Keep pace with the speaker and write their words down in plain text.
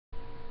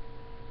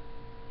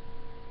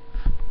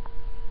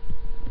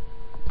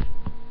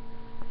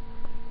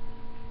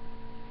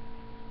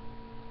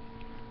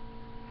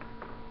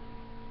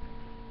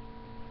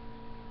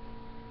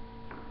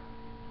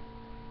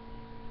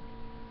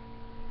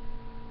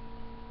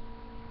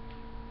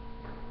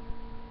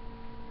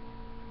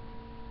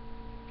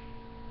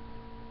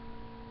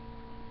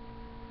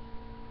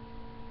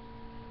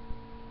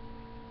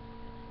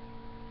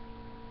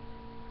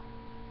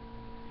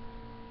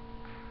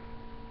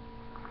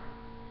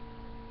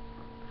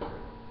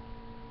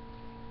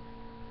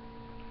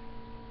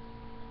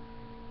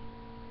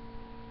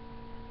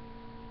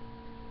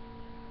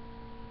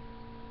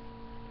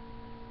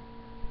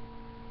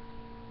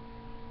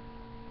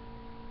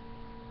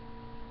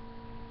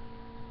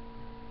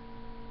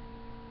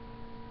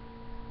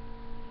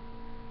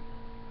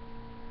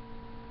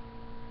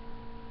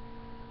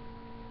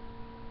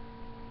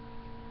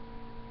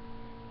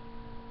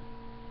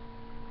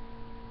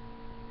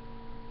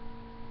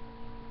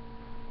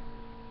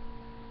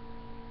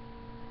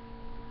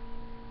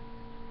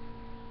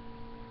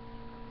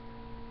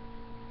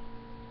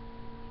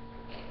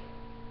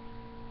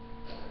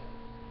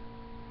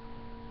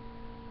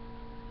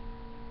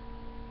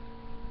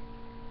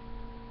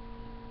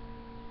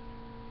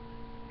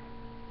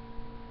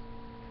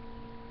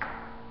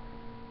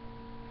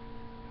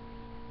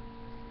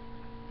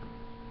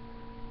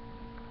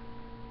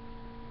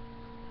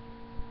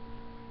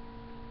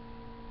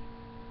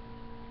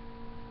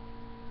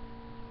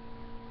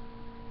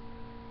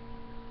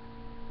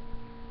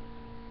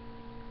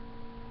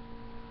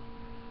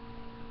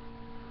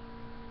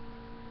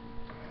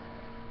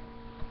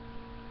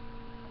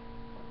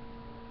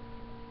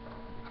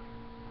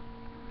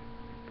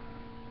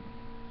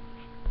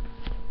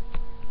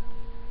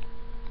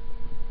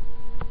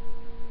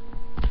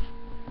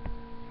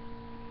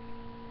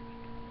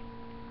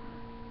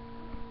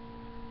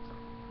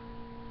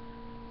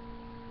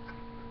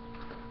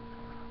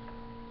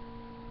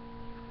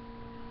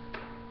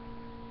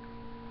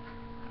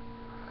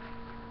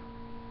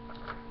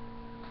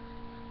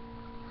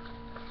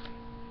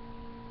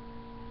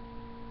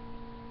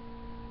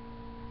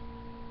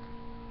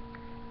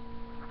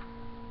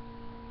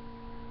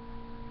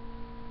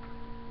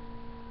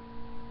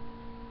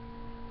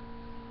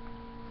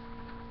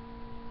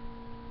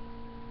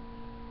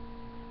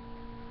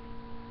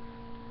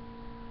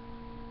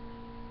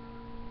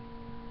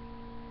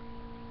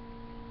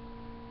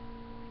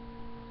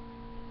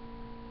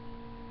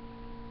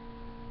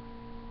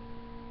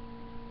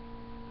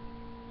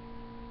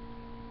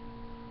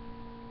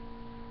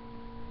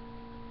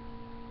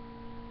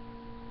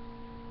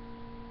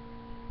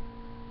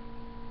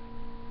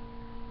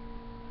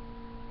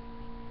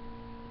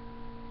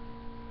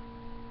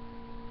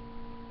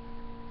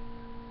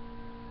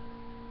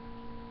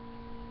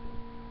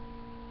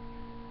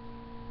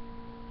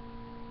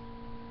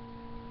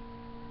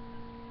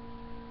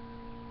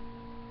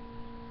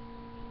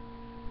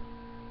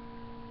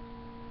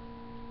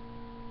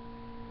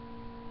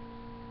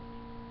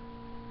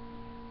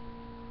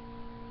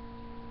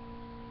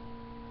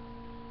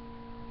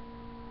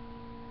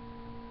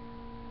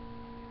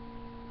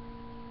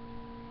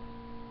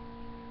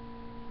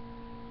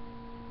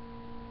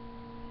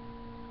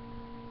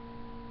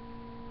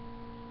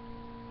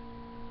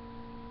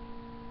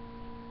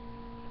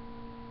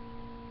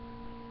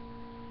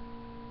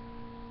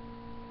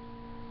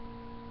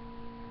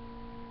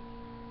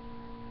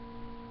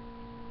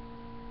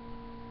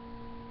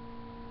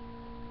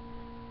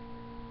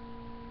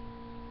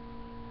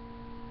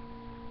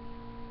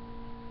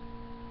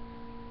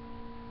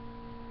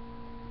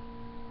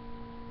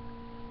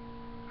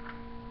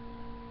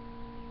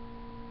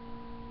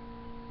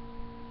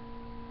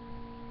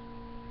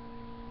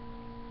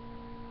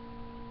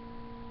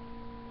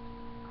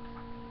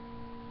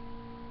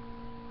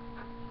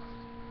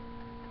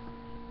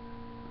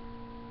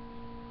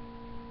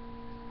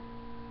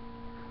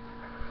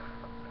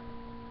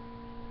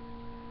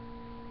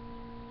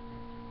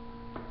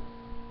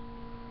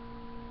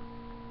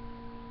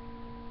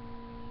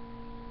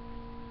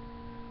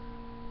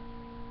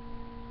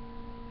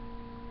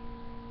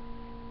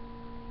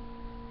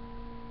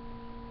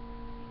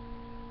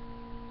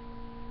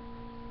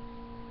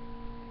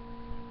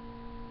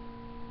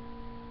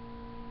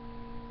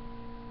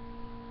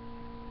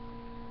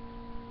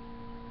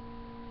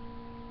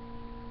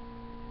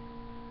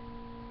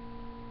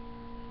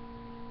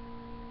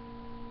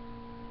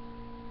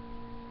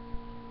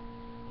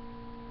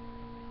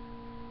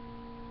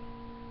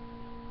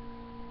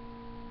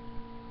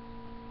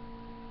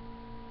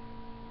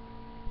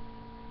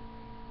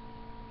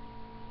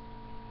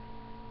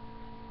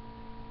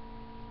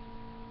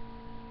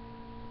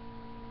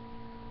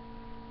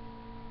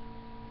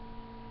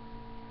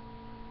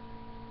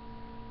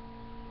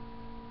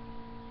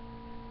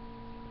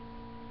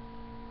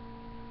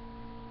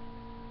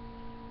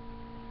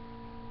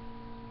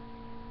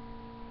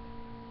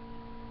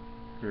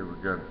Okay, we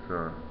got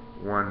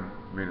 1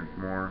 minute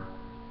more.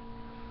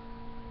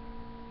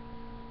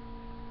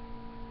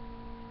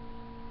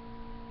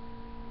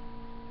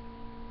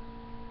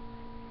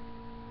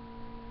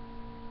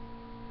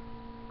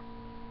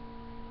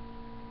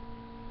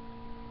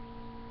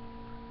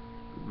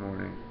 Good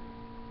morning.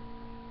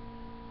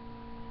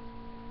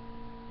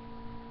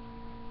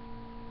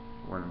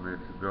 1 minute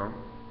to go.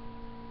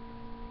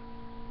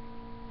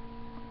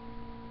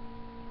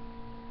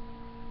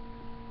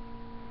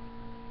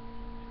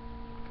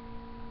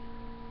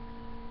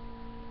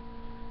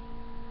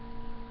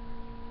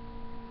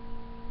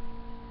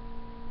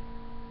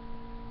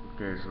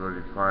 Okay, it's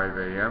already 5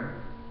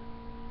 a.m.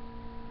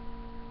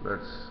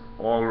 Let's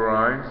all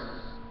rise.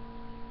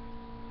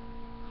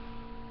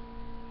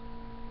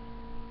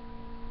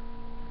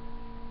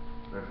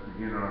 Let's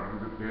begin our Hoon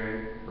Dok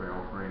Hae by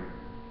offering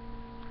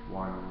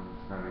one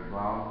standing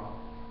vow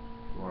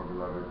to our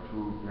beloved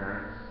true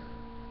parents.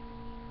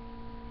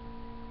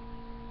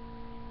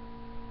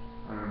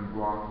 하나님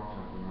과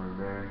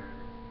정말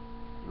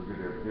여기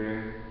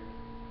옆에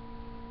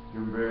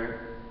준비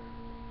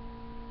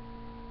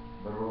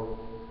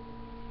바로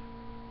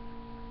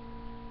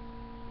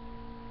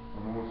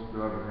our most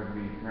beloved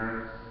heavenly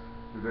parents,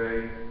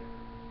 today,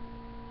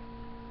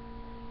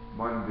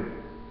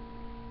 Monday,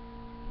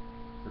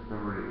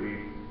 September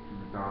 8,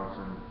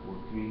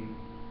 2014,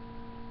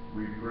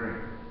 we pray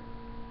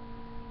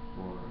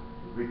for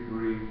the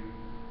victory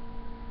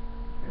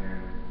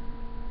and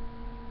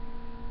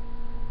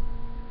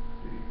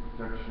the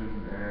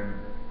protection and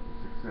the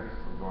success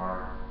of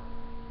our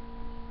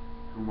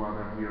true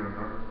Mother here on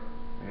earth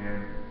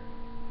and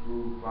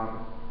true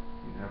Father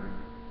in heaven.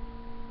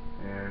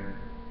 And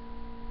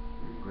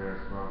we pray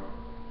as well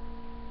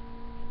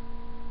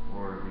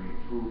for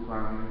the true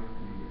family,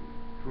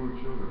 the true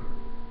children,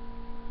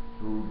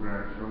 true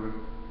grandchildren,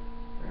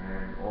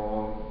 and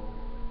all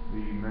the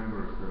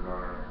members that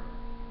are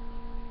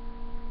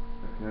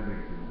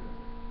attending to them.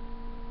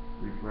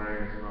 We pray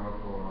as well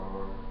for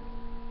our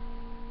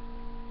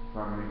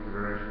Family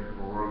Federation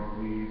for World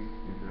Peace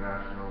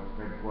International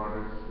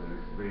Headquarters that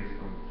is based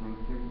on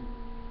Chongqing,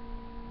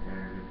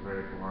 and we pray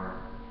for our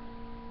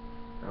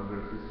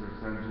elder sister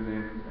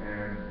Sanjanin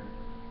and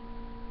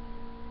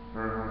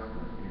her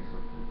husband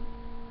Isopin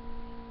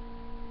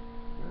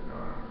that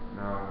are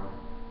now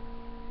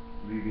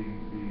leading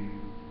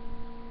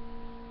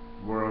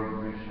the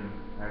World Mission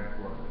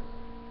Headquarters.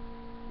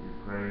 We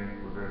pray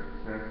for their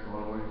success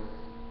always,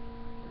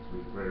 as we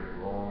pray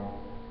for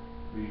all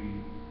the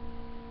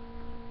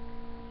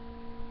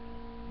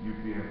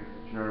UPM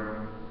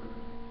chairman,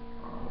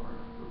 our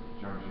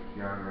Chang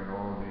Shik-yang, and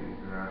all the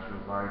international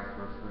vice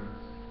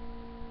presidents,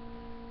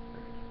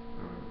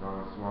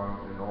 Thomas Wang,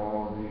 and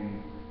all the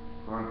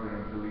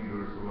continental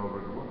leaders all over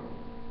the world,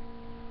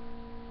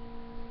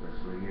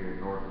 especially here in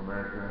North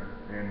America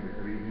and the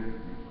Caribbean.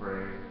 We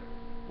pray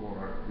for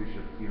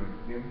Archbishop Hyun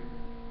Kim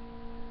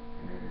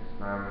and his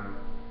family,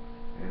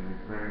 and we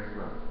pray as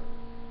well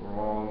for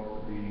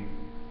all the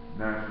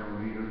national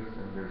leaders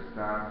and their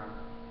staff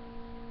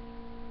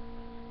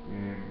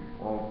in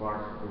all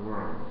parts of the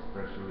world,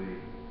 especially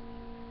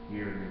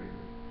here in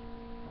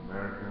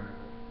America,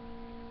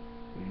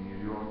 in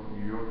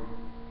New York.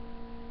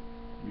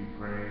 We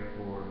pray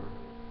for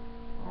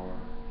our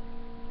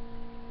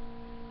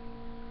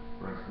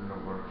president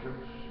of our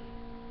church,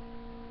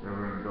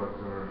 Reverend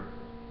Dr.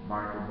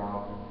 Michael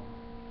Balton,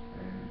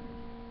 and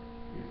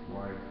his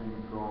wife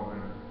Hoon Dok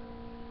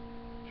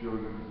and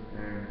children,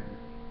 and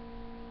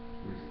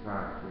his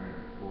staff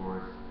there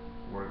for his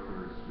work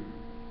for the street.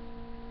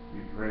 We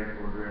pray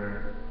for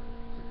their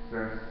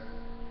success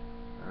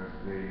as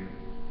they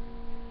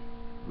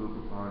look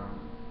upon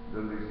the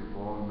list of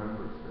all the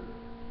members that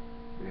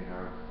they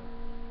have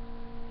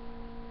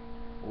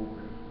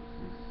opened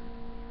since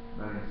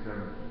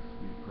 1970s.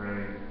 We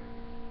pray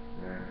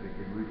that they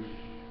can reach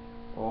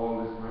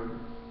all these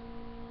members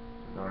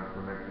that are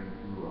connecting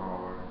to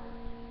our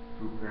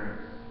true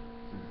parents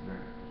since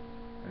then.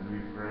 And we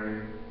pray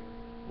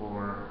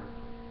for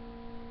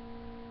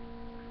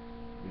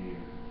the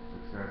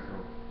success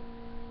of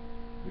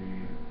the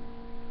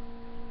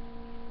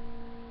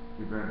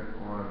event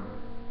on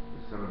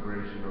the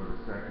celebration of the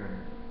second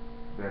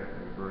death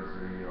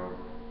anniversary of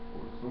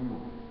Osumu,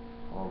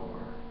 of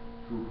our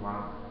true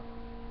father,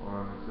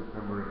 on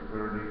September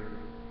 30th,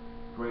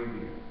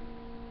 20th,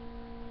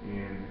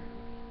 in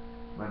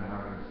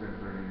Manhattan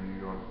Center in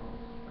New York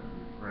also. And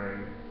we pray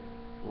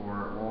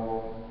for all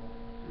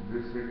the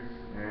districts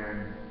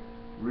and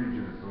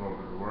regions all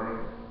over the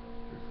world,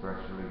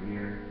 especially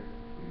here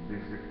in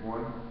District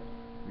 1.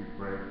 We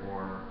pray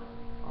for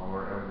our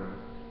elder,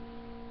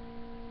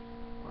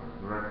 our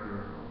director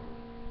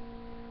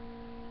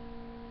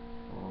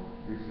of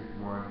District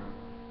 1,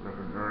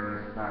 Reverend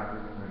Ernest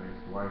Patton, and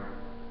his wife,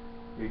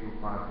 Keiko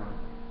Patton,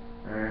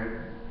 and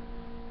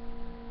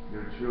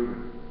their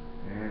children.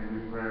 And we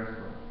pray as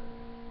well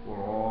for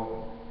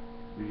all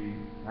the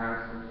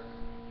pastors,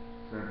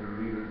 center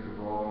leaders of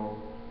all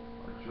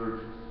our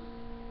churches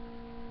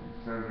and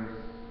centers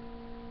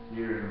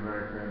here in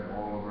America and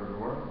all over the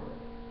world,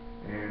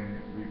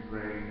 And we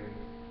pray,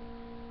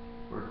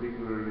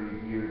 particularly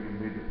here in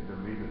the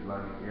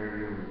Mid-Atlantic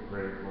area, we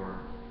pray for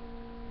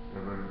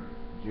Reverend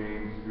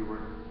James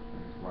Stewart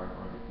and his wife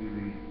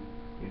Auntie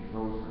in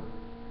Tulsa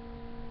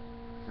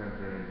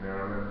Center in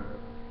Maryland.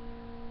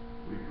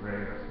 We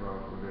pray as well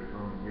for their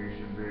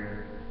congregation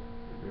there,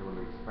 that they will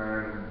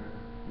expand.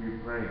 We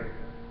pray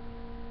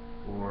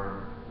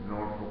for the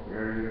Norfolk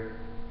area.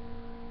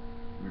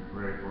 We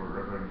pray for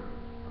Reverend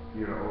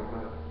Akira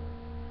Oka,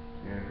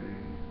 and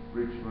in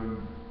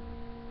Richmond,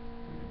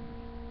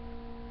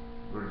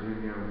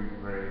 Virginia, we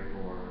pray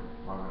for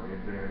Father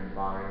Adrian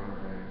Byron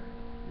and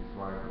his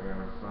wife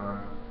Anna Son,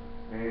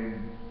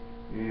 and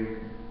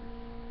in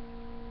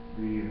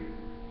the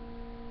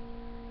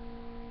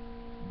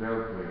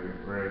Beltway, we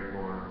pray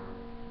for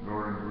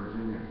Northern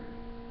Virginia.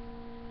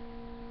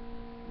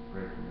 We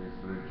pray for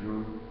Mr.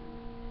 June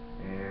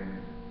and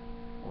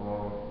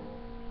all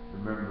the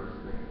members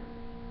there.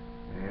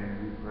 And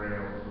we pray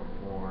also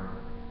for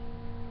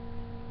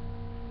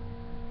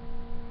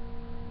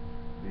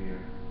the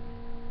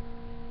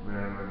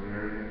Maryland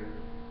area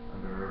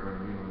under Reverend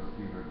Myun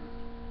Stevens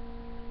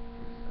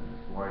and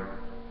his wife,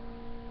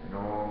 and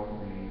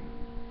all the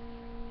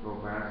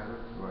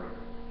co-pastors like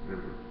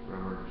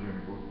Reverend Jim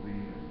Bootley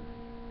and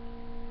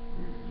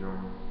Ms.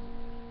 Jones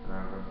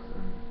Evans.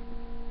 And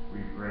we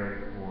pray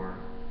for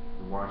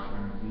the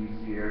Washington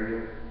D.C.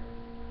 area.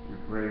 We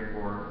pray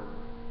for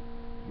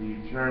the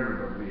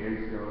chairman of the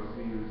ACLC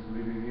who is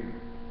living here,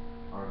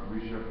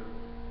 Archbishop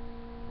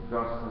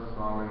Augustus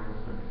Collins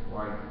and his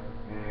wife,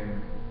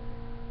 and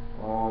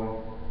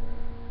all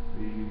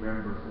the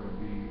members of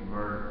the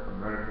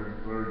American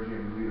Clergy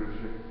and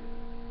Leadership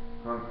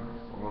Conference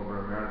all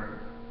over America.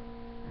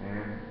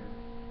 And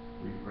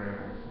we pray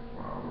also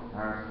for our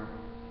pastor,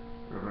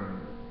 Reverend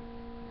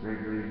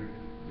Gregory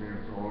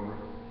James Olver,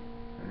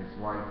 and his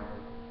wife,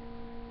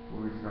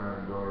 Louisa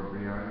and daughter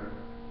Brianna.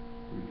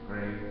 We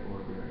pray for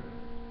their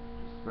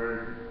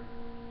prosperity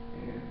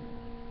and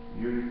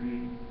unity,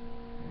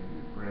 and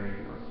we pray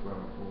as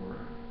well for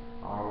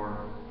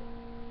our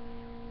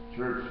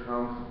church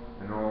council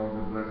and all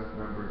the blessed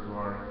members who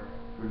are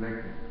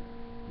connected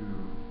to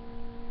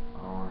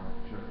our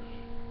church.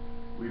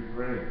 We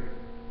pray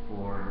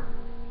for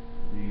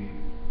the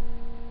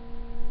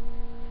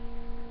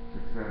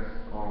success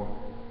of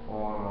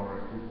all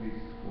our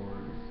activities for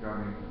these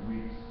coming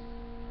weeks,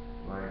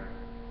 like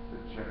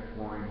the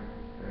checkpoint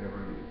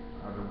every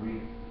other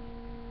week,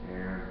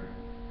 and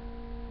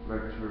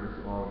lectures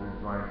of the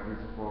Divine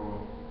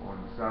Principle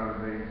on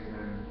Saturdays,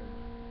 and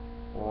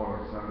all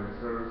our Sunday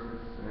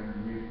services.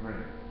 And we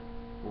pray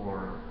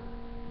for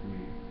the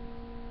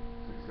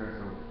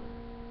success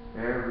of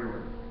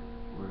everyone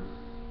who is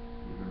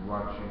even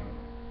watching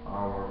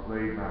our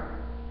playback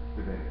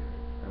today.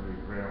 And we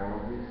pray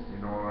all of this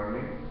in all our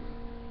names,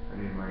 and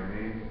in my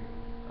name,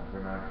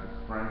 Athanasius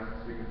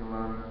Francis de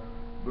Catalan,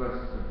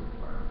 blessed and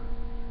proclaim.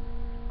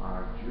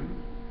 Arju,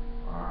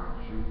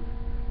 Arju,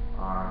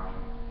 Arju.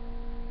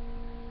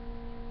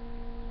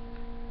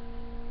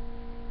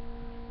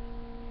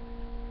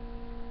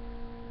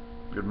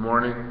 Good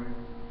morning.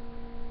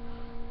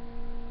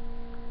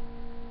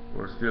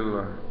 We're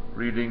still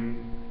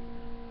reading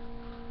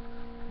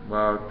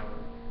about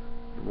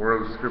the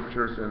world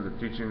scriptures and the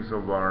teachings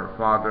of our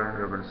Father,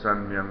 Reverend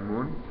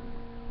Myun.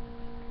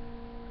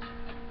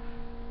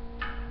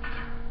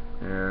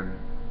 And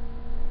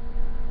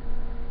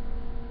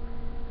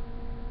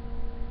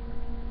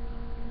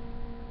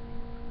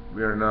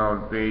we are now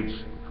on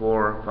page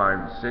 4,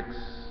 5, 6.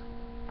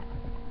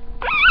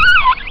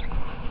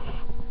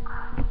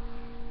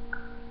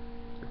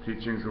 The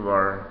teachings of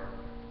our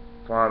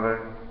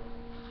Father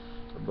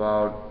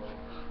about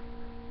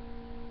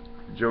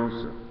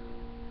Joseph,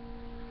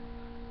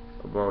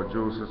 about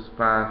Joseph's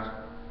path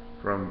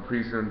from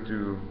prison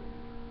to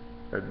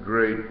a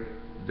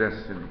great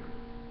destiny.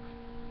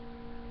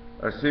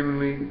 A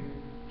seemingly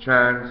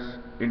chance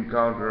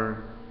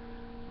encounter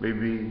may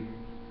be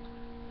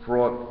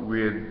fraught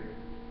with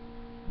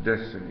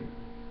destiny,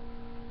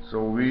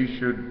 so we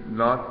should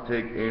not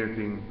take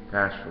anything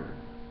casually.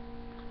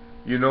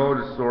 You know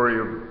the story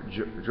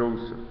of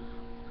Joseph.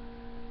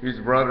 His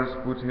brothers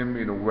put him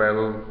in a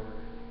well,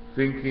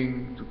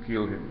 thinking to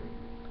kill him,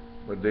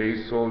 but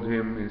they sold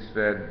him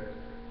instead,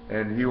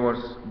 and he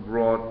was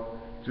brought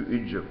to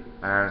Egypt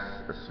as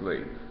a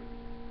slave.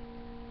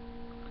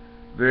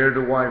 There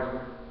the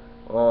wife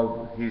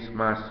of his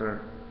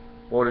master,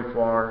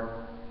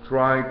 Potiphar,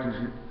 tried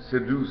to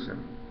seduce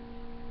him.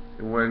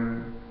 And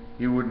when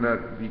he would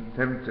not be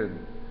tempted,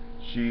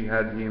 she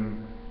had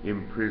him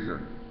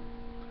imprisoned.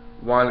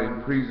 While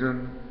in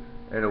prison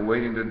and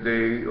awaiting the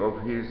day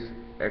of his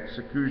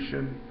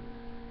execution,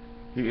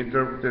 he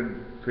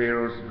interpreted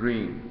Pharaoh's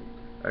dream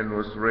and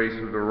was raised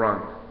to the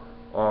rank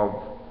of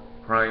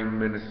Prime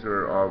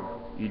Minister of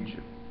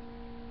Egypt.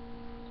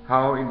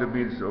 How in the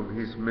midst of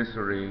his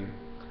misery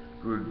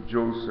could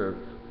Joseph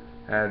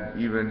had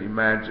even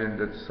imagined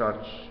that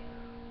such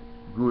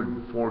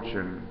good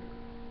fortune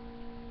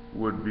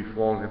would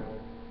befall him?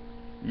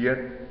 Yet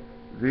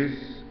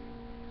this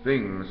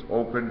things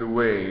opened the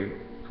way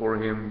for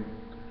him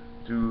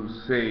to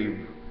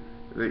save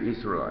the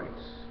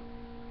Israelites.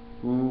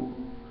 Who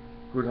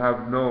could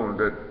have known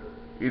that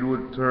it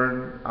would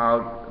turn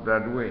out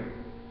that way?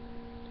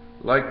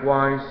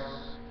 Likewise,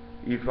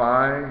 if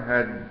I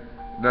had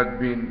not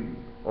been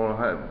or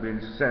had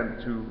been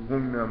sent to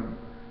Hungnam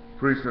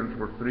prison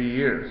for 3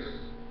 years,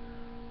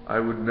 I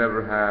would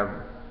never have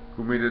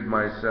committed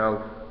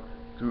myself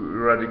to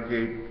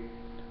eradicate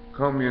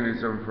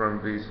communism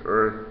from this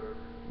earth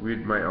with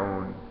my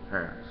own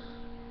hands.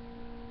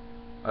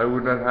 I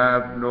would not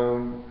have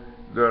known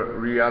the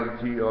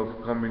reality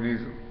of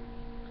communism.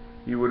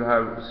 He would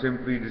have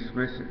simply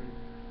dismissed it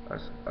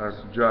as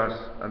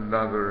just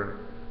another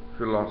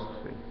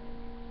philosophy.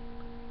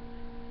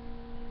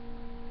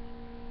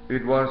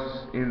 It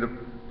was in the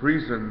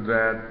prison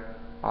that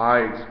I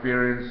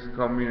experienced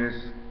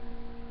communism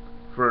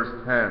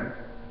firsthand.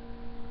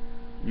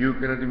 You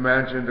cannot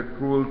imagine the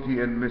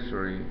cruelty and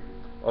misery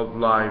of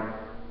life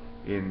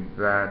in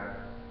that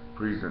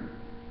prison.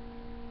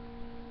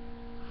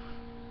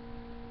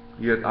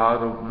 Yet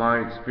out of my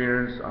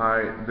experience I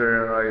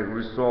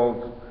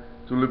resolved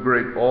to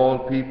liberate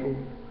all people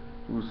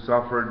who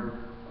suffered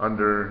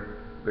under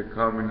the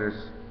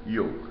communist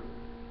yoke.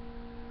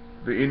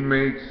 The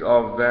inmates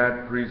of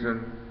that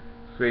prison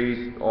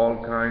faced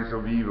all kinds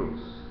of evils.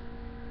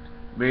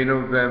 Many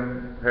of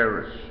them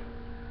perished.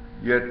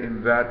 Yet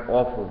in that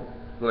awful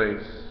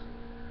place,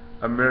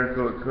 a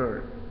miracle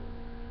occurred.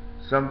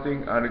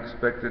 Something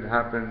unexpected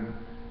happened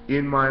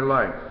in my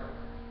life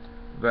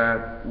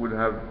that would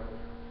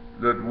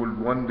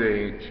one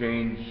day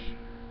change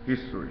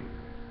history.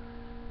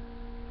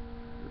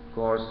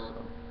 Cause,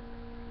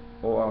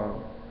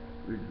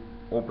 with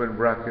open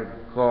bracket,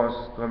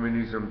 cause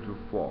communism to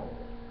fall,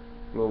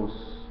 close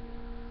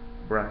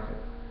bracket.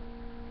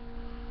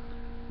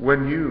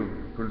 When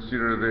you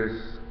consider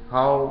this,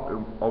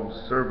 how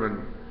observant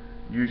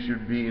you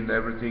should be in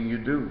everything you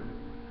do,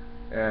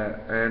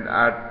 and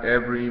at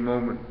every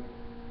moment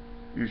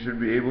you should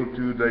be able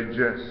to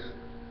digest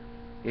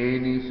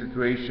any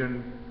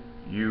situation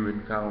you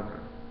encounter.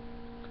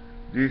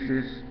 This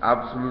is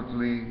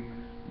absolutely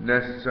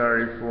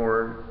necessary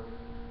for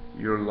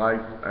your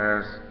life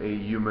as a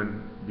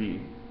human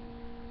being.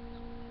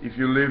 If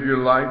you live your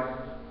life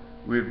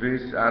with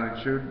this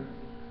attitude,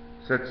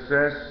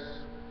 success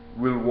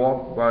will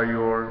walk by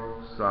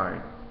your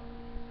side.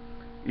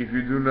 If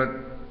you do not,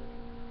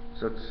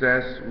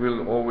 success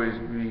will always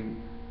be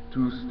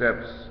 2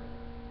 steps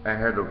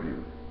ahead of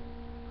you.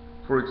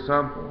 For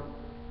example,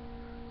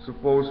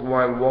 suppose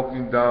while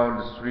walking down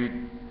the street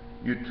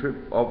you trip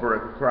over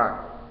a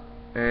crack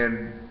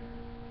and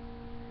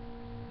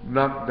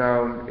knock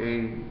down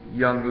a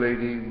young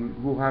lady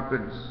who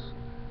happens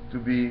to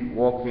be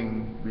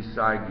walking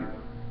beside you,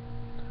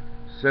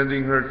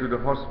 sending her to the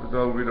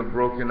hospital with a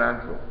broken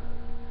ankle.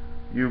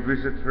 You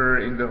visit her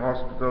in the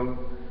hospital,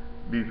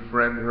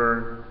 befriend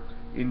her.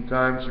 In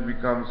time she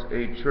becomes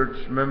a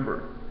church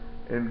member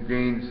and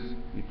gains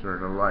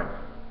eternal life.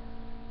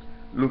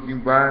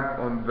 Looking back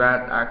on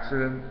that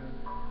accident,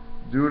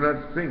 do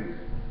not think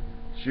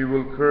she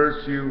will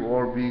curse you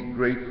or be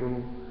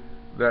grateful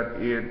that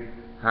it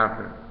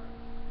happened.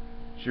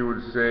 She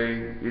would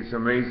say, "It's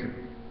amazing.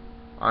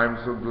 I'm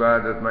so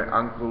glad that my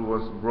ankle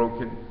was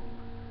broken.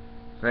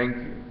 Thank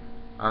you,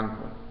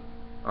 uncle.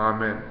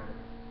 Amen."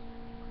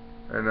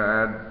 And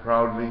I add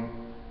proudly,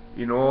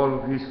 in all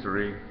of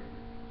history,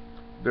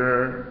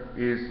 there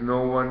is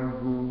no one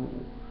who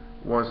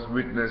was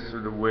witness to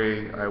the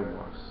way I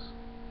was.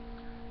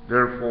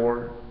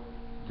 Therefore,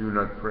 do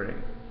not pray.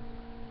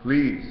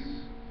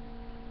 Please,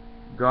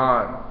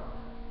 God,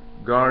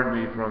 guard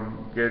me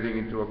from getting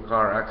into a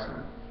car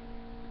accident.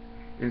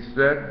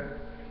 Instead,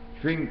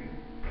 think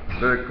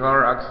that a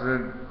car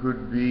accident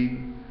could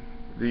be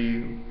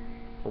the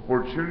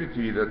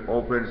opportunity that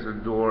opens the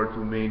door to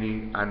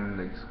many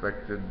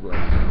unexpected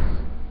blessings.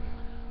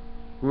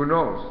 Who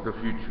knows the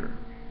future?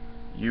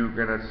 You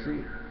cannot see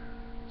it.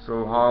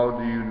 So how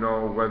do you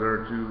know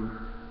whether to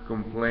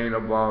complain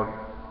about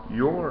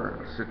your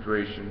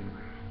situation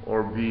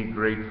or be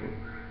grateful?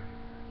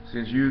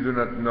 Since you do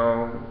not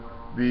know,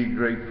 be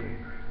grateful.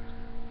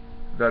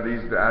 That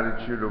is the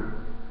attitude of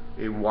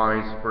a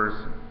wise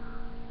person.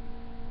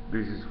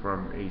 This is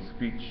from a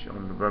speech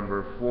on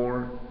November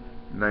 4,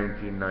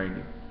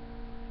 1990.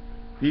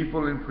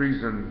 People in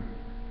prison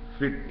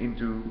fit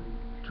into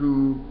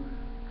 2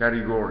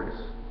 categories.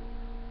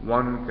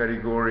 One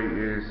category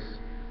is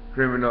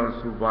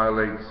criminals who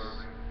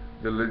violates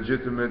the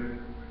legitimate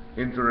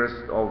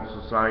interest of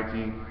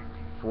society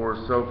for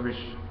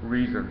selfish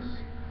reasons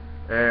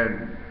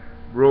and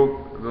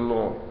broke the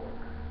law.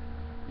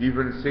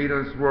 Even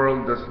Satan's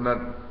world does not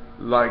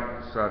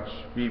like such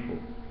people.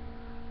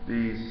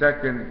 The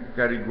second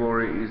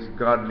category is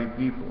godly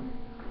people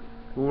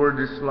who are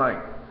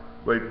disliked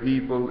by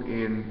people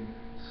in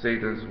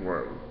Satan's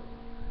world.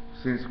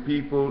 Since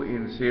people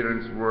in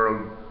Satan's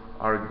world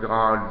are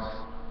God's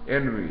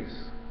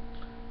enemies,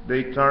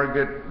 they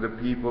target the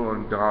people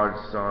on God's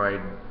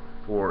side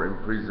for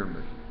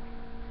imprisonment.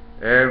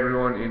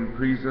 Everyone in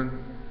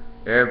prison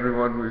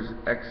Everyone who is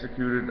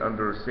executed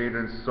under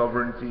Satan's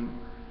sovereignty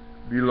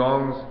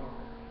belongs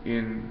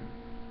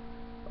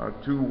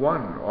to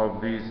one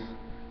of these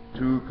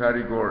two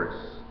categories.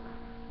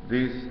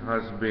 This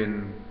has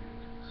been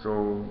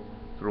so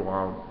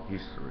throughout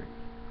history.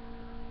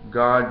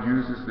 God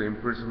uses the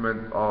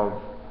imprisonment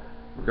of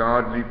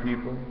godly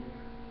people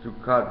to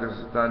cut the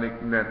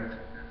satanic net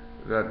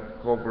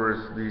that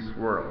covers this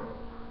world,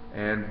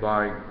 and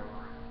by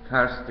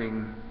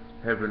casting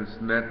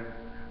heaven's net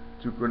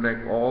to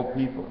connect all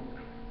people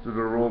to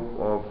the rope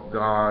of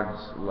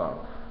God's love.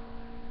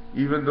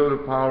 Even though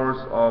the powers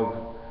of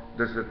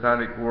the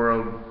satanic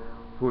world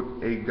put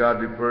a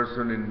godly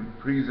person in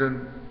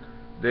prison,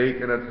 they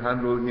cannot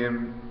handle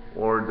him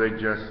or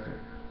digest him.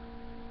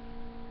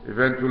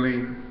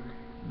 Eventually,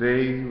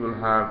 they will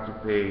have to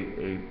pay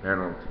a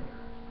penalty.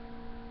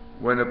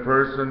 When a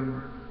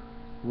person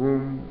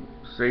whom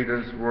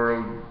Satan's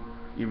world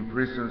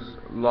imprisons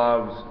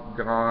loves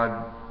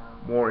God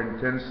more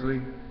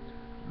intensely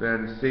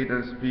than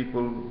Satan's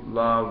people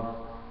love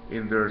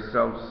in their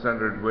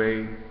self-centered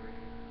way,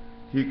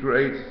 he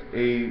creates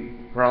a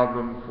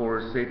problem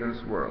for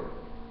Satan's world.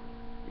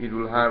 It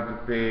will have to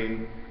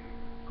pay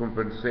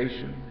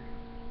compensation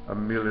a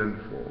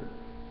millionfold.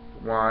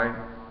 Why?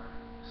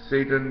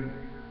 Satan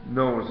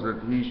knows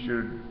that he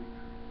should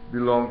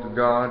belong to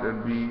God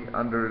and be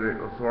under the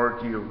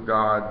authority of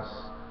God's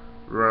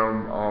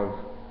realm of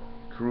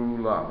true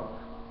love.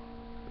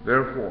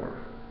 Therefore,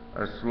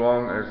 as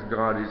long as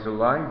God is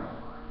alive,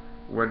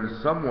 when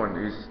someone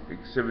is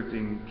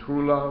exhibiting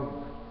true love,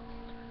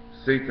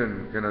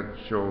 Satan cannot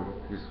show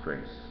his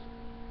face.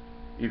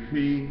 If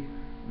he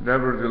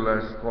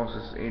nevertheless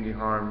causes any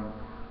harm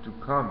to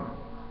come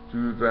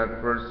to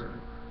that person,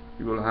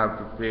 he will have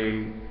to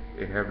pay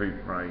a heavy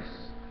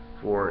price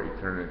for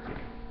eternity.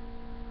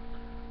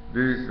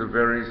 This is the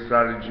very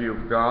strategy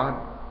of God.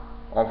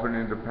 Often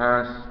in the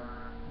past,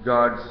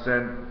 God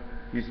sent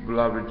his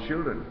beloved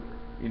children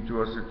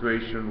into a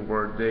situation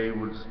where they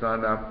would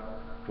stand up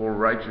for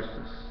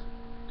righteousness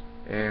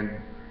and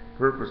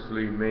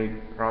purposely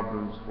make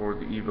problems for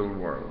the evil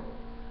world.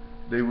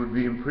 They would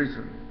be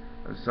imprisoned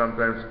and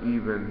sometimes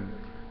even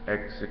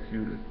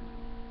executed.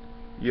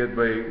 Yet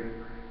by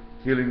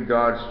killing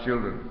God's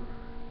children,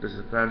 the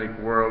satanic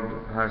world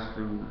has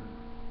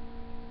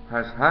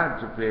had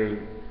to pay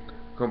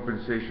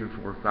compensation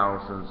for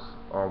thousands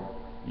of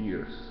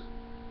years.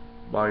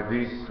 By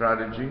this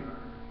strategy,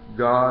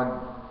 God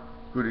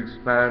could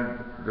expand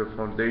the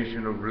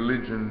foundation of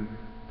religion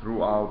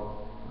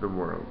throughout the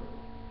world.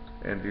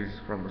 And this is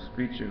from a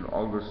speech in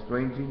August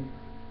 20,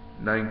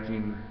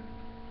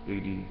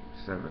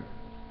 1987.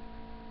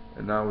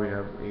 And now we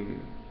have a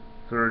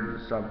third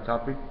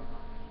subtopic.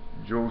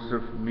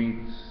 Joseph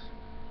meets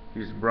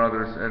his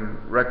brothers and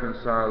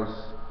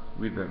reconciles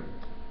with them.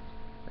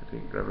 I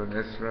think Reverend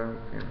Ezra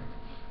can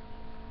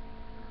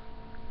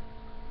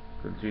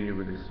continue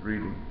with his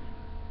reading.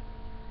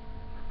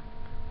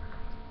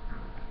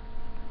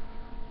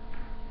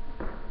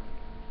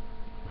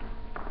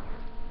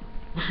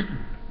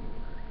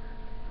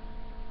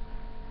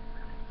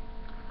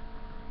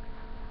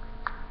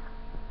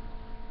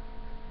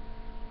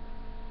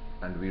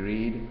 And we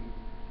read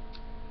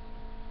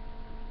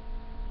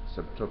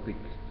subtopic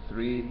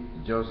 3,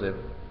 Joseph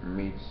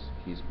meets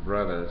his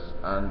brothers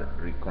and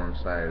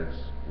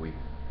reconciles with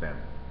them.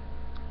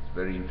 It's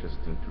very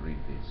interesting to read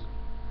this.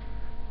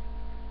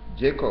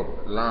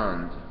 Jacob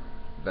learned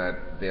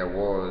that there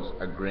was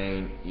a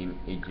grain in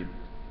Egypt.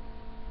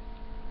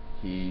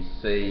 He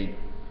said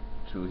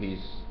to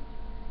his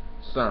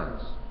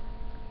sons,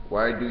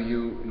 "Why do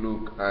you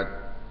look at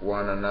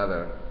one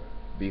another?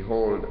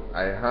 Behold,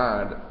 I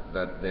heard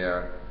that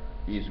there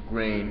is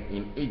grain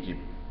in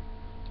Egypt.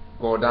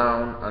 Go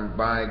down and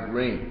buy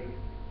grain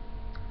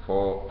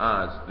for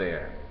us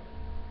there,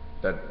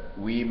 that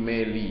we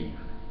may live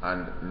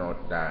and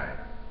not die."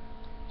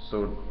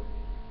 So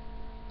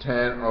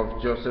 10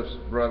 of Joseph's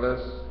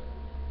brothers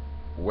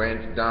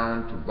went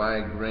down to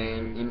buy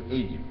grain in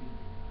Egypt.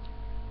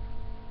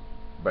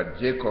 But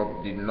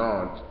Jacob did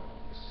not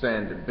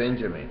send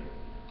Benjamin,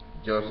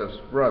 Joseph's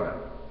brother,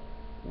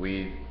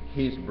 with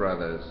his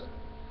brothers,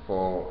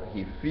 for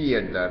he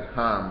feared that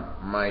harm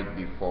might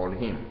befall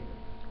him.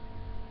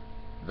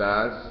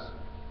 Thus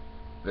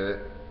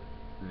the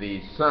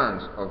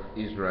sons of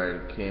Israel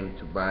came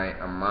to buy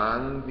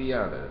among the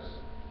others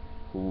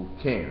who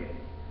came,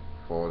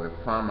 for the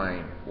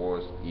famine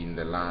was in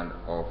the land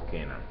of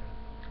Canaan.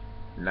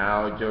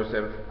 Now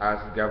Joseph, as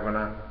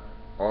governor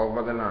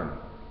over the land,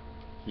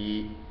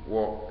 it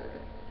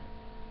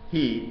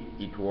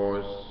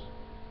was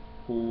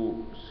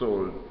who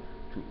sold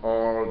to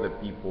all the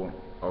people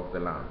of the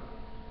land.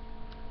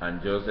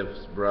 And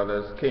Joseph's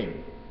brothers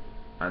came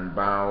and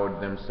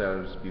bowed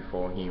themselves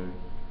before him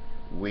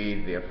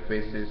with their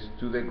faces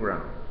to the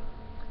ground.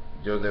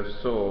 Joseph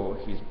saw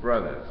his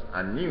brothers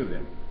and knew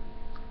them,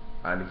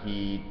 and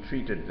he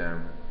treated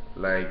them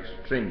like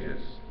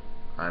strangers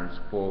and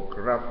spoke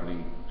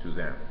roughly to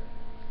them.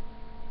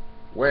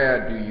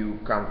 "Where do you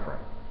come from?"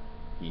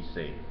 he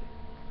said.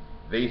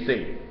 They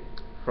said,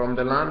 from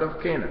the land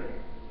of Canaan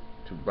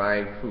to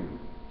buy food.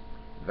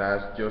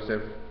 Thus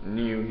Joseph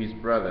knew his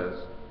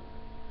brothers,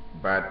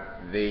 but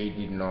they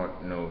did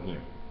not know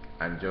him.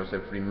 And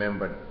Joseph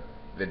remembered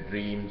the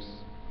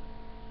dreams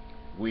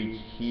which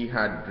he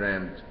had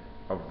dreamt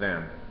of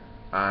them,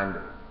 and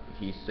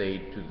he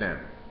said to them,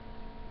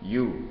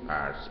 "You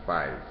are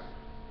spies.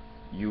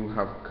 You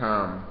have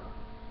come,"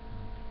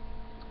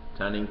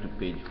 turning to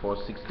page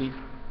 460,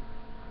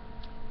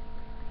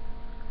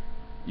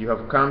 "you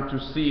have come to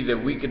see the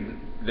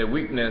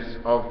weakness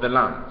of the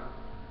land."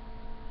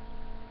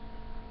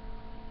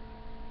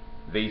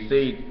 They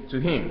said to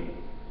him,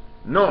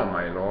 "No,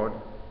 my lord,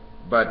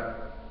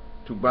 but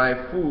to buy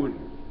food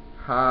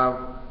have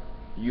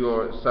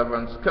your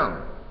servants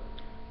come.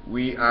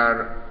 We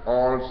are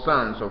all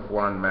sons of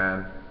one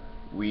man.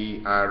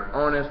 We are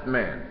honest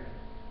men.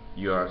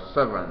 Your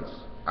servants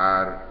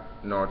are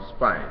not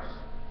spies."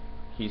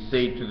 He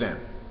said to them,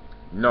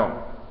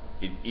 "No,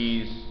 it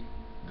is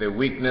the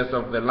weakness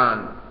of the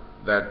land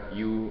that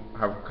you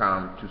have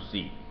come to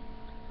see."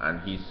 And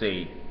he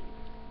said,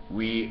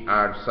 We,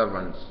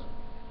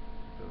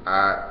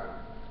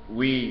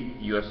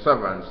 your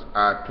servants,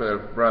 are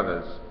 12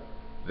 brothers,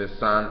 the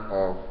son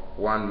of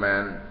one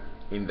man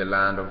in the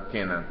land of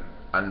Canaan,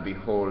 and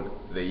behold,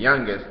 the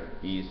youngest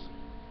is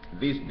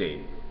this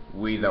day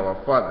with our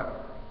father,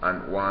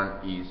 and one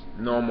is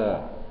no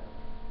more.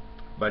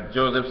 But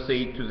Joseph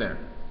said to them,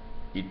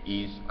 "It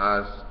is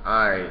as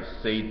I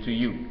say to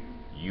you,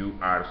 you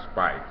are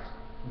spies.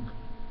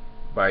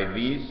 By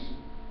this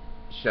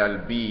shall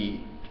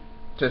be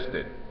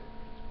tested,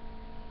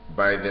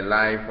 by the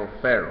life of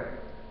Pharaoh.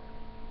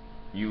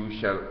 You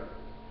shall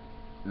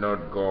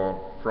not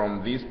go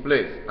from this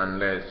place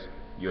unless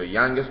your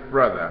youngest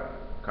brother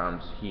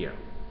comes here."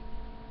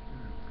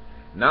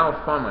 Now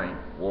famine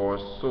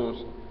was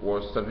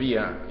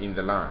severe in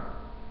the land,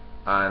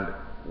 and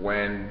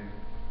when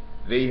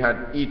they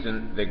had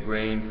eaten the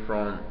grain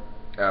from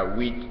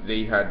which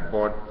they had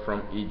bought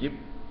from Egypt,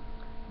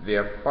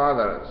 their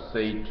father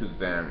said to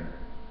them,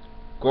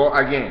 "Go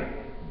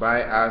again,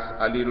 buy us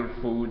a little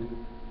food.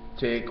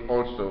 Take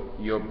also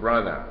your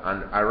brother,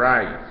 and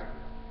arise.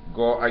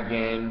 Go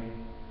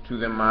again to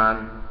the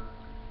man,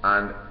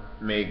 and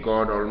may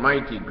God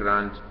Almighty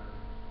grant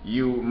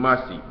you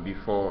mercy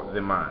before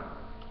the man."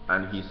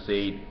 And he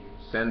said,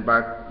 "Send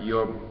back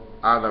your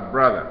other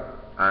brother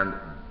and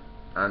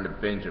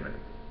Benjamin.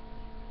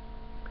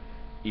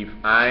 If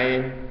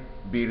I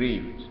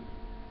bereaved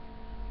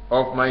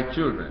of my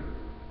children,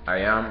 I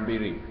am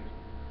bereaved."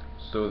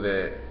 So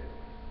the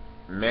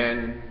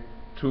men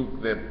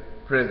took the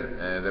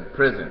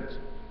present,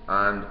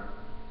 and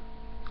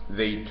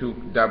they took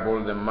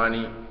double the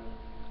money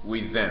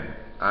with them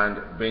and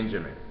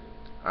Benjamin.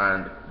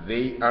 And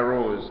they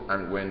arose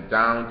and went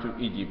down to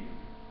Egypt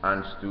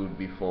and stood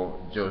before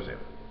Joseph.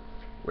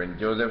 When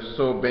Joseph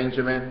saw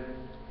Benjamin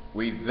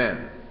with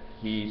them,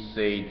 he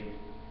said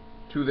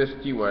to the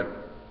steward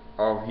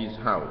of his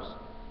house,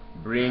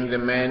 "Bring the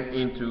men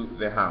into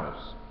the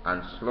house,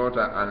 and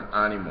slaughter an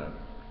animal,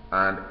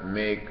 and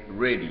make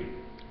ready,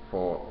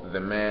 for the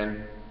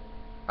men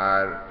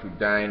are to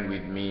dine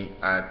with me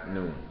at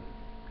noon."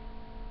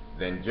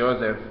 Then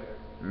Joseph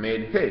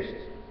made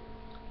haste,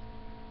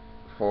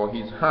 for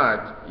his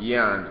heart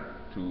yearned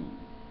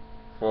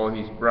for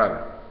his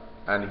brother,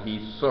 and he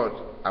sought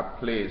a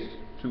place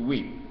to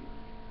weep,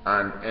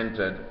 and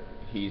entered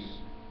his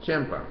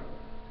chamber,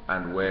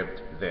 and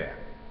wept there.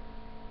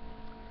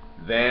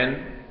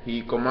 Then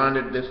he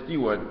commanded the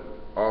steward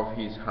of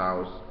his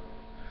house,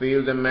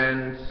 "Fill the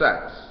men's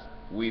sacks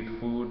with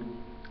food,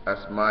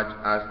 as much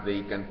as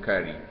they can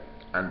carry,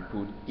 and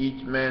put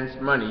each man's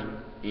money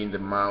in the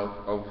mouth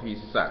of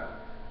his sack,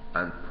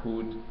 and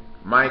put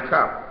my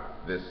cup,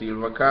 the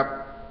silver cup,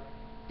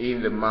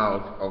 in the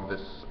mouth of the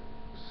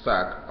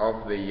sack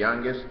of the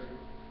youngest,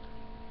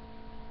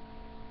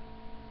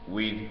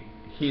 with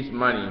his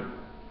money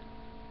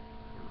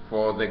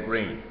for the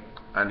grain."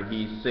 And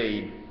he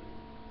did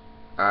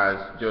as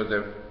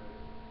Joseph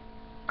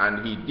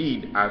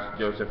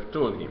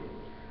told him.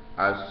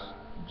 As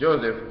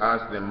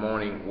the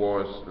morning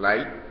was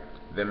light,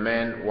 the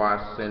men were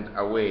sent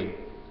away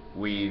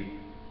with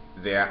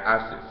their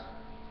asses.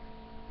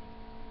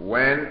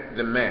 When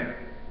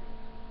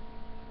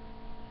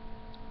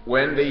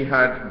they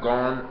had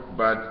gone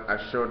but a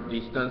short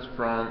distance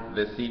from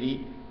the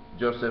city,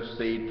 Joseph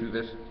said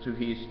to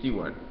his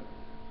steward,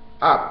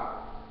 "Up,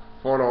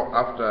 follow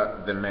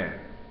after the men,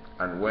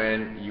 and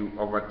when you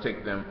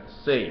overtake them,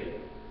 say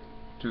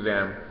to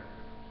them,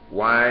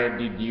 'Why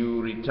did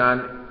you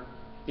return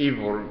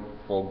evil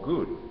for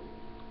good?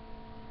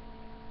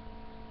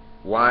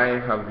 Why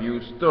have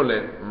you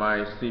stolen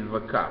my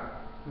silver cup?'"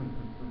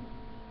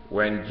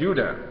 When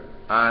Judah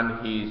and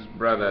his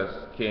brothers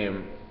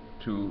came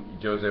to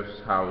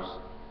Joseph's house,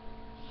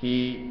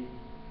 he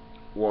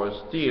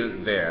was still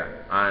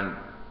there, and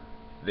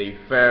they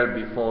fell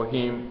before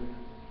him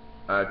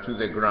to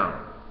the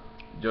ground.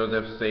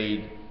 Joseph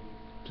said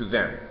to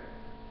them,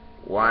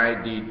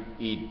 What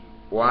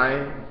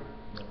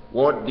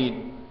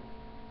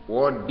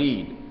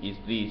deed is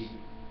this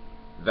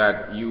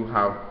that you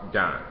have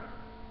done?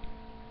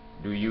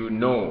 Do you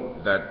know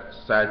that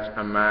such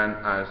a man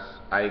as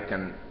I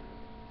can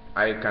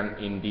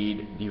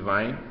indeed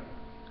divine?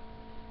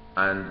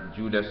 And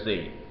Judah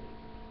said,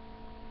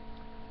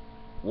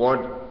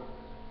 What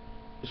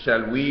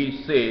shall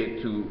we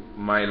say to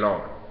my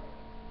Lord?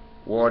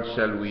 What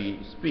shall we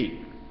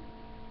speak?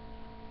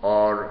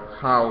 Or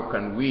how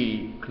can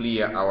we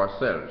clear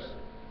ourselves?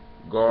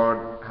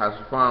 God has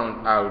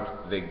found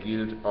out the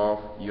guilt of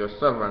your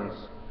servants.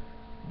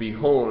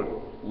 Behold,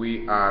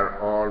 we are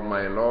all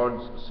my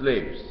Lord's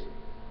slaves.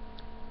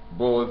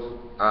 Both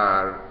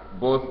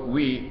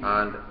we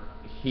and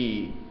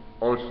he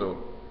also,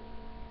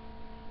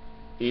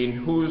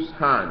 in whose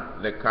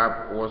hand the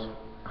cup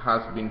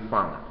has been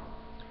found.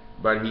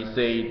 But he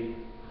said,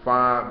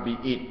 Far be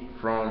it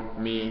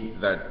from me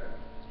that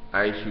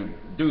I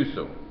should do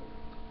so.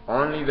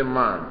 Only the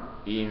man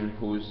in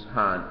whose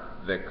hand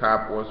the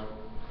cup was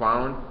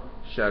found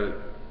shall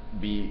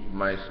be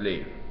my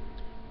slave.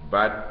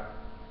 But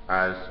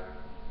as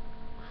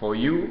for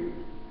you,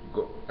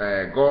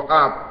 go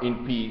up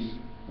in peace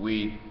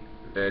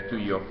to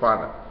your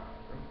father.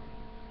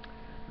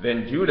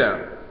 Then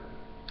Judah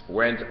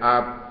went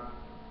up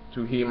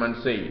to him and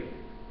said,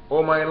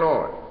 O my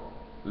Lord,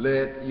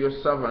 let your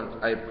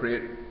servant, I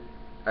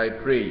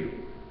pray you,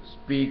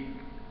 speak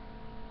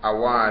a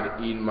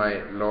word in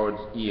my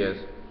Lord's ears,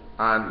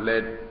 and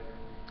let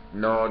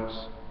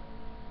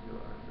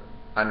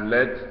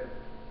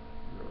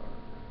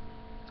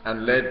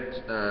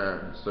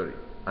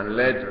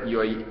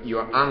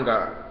your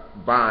anger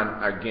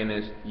burn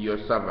against your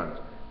servant,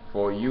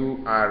 for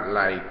you are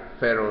like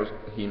Pharaoh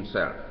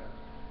himself.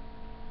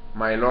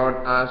 My Lord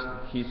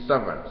asked his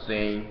servant,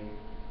 saying,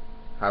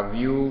 Have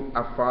you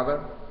a father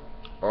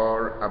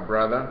or a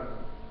brother?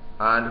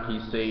 And he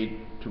said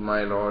to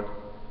my Lord,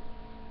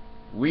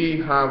 We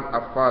have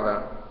a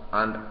father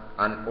and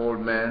an old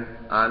man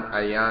and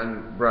a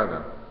young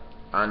brother,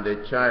 and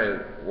the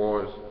child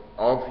was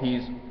of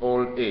his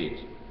old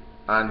age,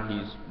 and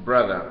his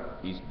brother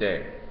is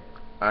dead,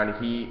 and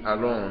he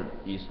alone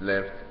is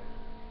left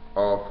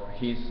of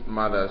his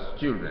mother's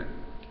children,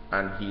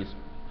 and his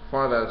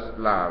father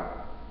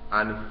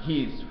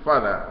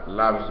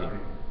loves him.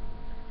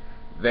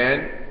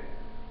 Then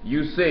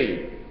you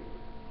say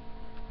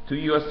to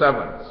your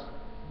servants,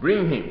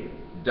 Bring him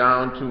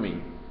down to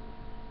me,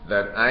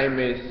 that I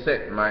may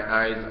set my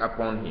eyes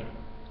upon him.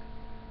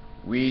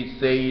 We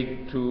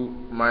said to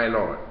my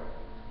Lord,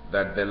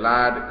 that the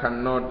lad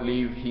cannot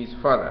leave his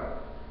father,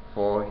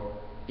 for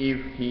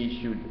if he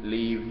should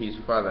leave his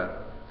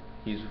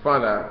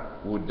father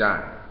would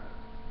die.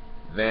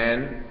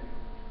 Then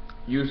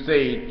you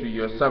say to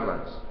your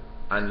servants,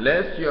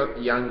 Unless your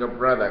younger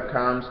brother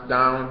comes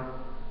down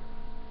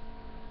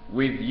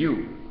with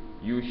you,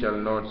 you shall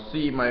not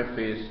see my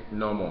face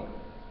no more.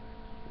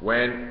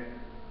 When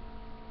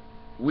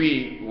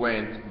we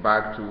went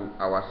back to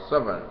our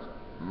servant,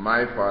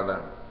 my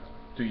father,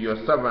 to your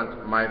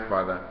servant, my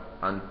father,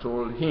 and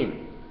told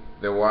him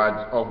the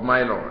words of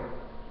my Lord.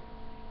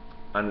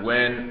 And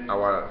when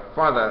our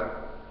father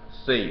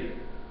said,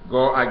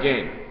 Go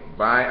again,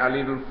 buy a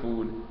little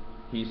food,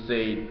 he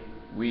said,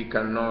 We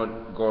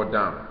cannot go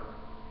down.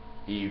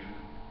 If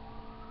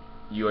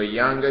our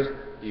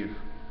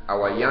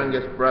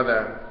youngest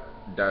brother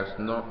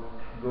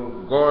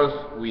goes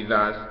with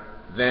us,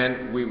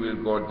 then we will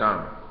go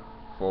down,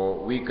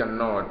 for we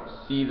cannot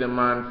see the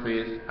man's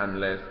face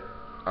unless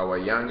our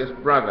youngest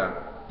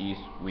brother is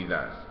with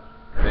us.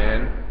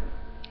 Then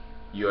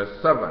your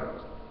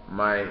servant,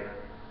 my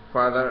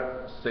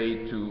father,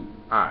 said to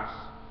us,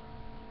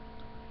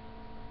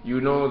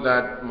 You know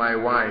that my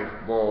wife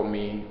bore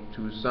me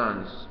 2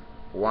 sons,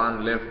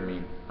 one left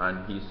me,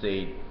 and he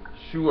said,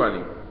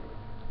 Surely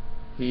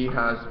he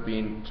has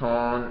been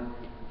torn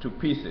to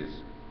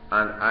pieces,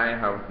 and I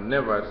have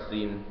never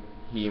seen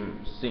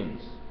him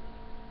since.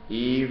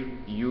 If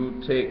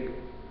you take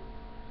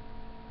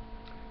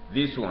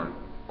this one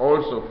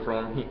also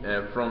from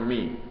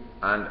me,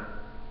 and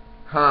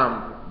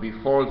harm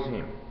befalls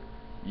him,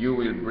 you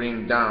will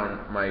bring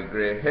down my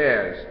gray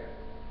hairs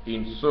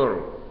in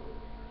sorrow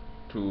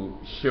to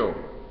Sheol.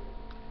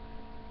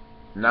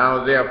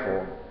 Now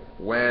therefore,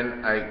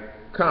 when I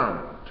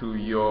come to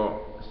your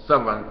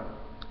servant,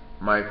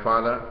 my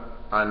father,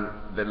 and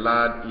the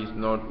lad is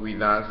not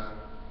with us,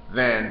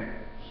 then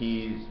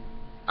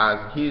as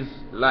his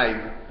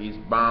life is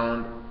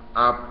bound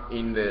up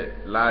in the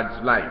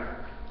lad's life.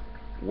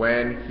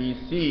 When he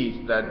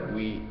sees that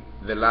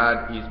the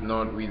lad is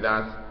not with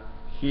us,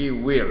 he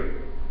will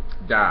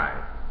die,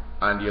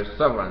 and your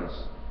servants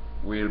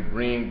will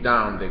bring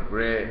down the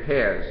gray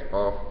hairs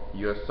of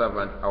your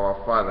servant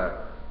our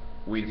father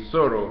with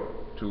sorrow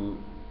to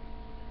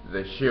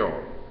the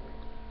Sheol.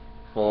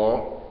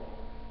 For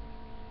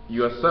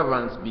your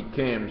servants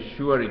became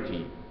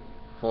surety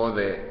for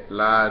the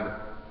lad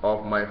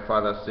of my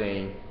father,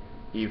 saying,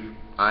 If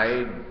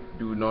I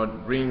do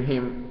not bring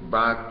him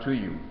back to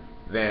you,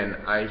 then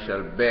I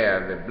shall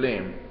bear the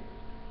blame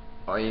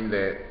in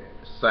the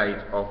sight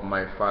of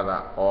my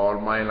father all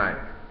my life.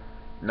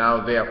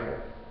 Now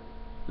therefore,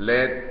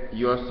 Let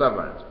your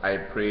servant, I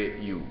pray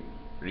you,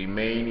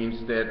 remain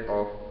instead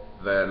of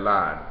the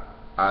lad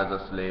as a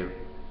slave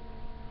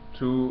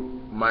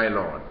to my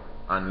lord,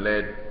 and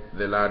let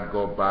the lad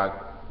go back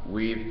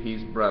with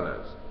his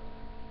brothers.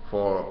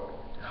 For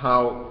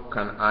how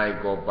can I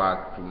go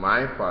back to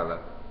my father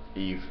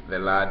if the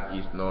lad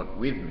is not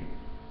with me?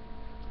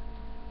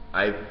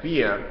 I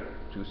fear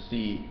to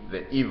see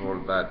the evil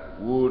that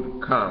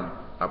would come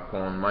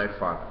upon my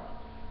father.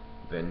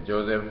 Then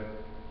Joseph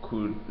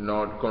could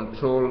not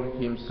control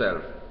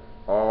himself,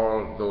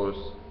 all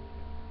those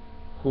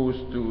who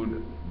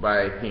stood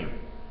by him,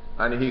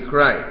 and he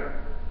cried,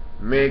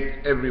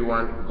 "Make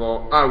everyone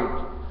go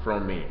out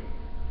from me."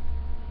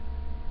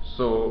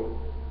 So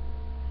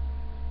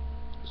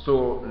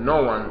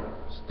no one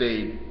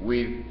stayed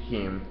with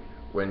him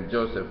when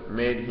Joseph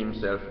made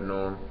himself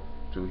known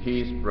to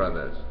his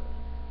brothers.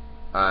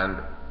 And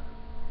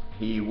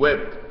he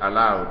wept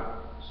aloud,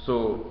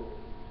 so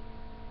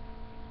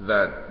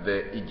that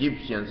the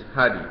Egyptians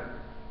heard it,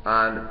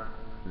 and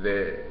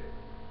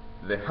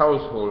the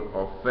household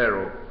of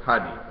Pharaoh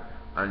heard it.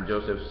 And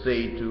Joseph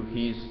said to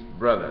his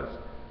brothers,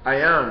 "I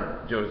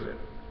am Joseph.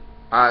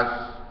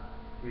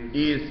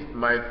 Is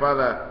my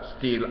father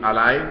still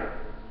alive?"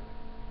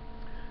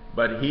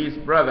 But his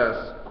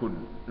brothers could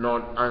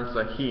not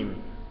answer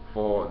him,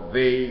 for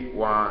they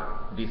were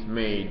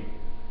dismayed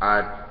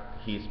at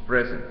his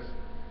presence.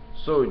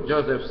 So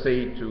Joseph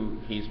said to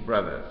his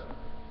brothers,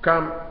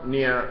 "Come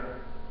near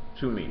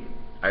to me,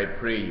 I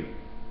pray you."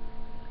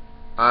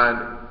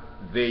 And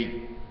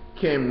they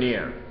came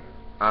near,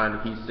 and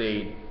he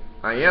said,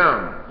 "I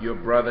am your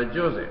brother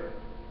Joseph,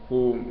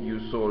 whom you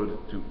sold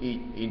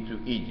into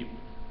Egypt.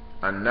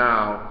 And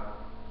now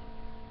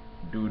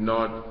do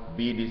not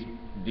be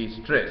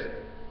distressed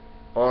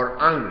or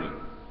angry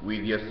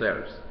with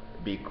yourselves,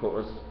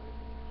 because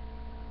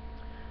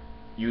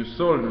you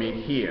sold me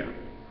here,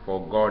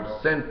 for God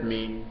sent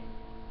me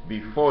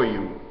before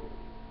you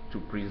to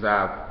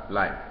preserve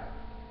life.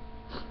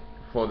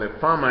 For the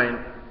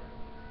famine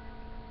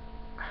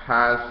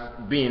has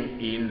been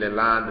in the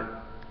land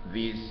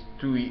these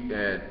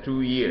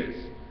 2 years,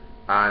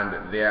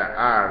 and there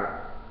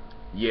are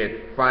yet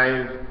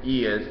 5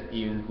 years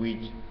in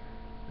which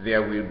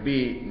there will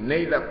be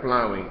neither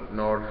plowing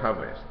nor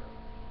harvest.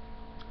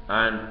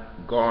 And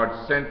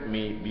God sent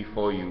me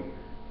before you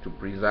to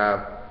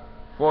preserve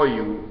for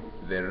you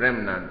the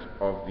remnant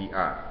of the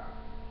earth,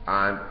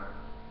 and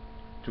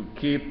to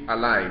keep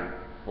alive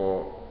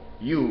for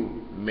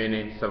you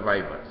many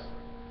survivors.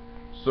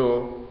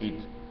 So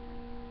it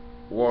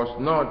was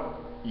not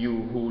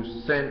you who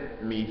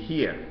sent me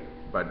here,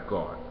 but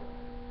God.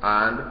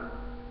 And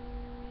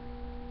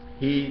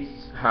He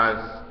has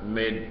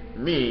made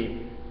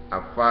me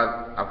a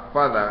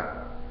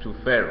father to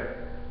Pharaoh,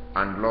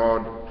 and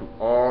Lord to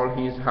all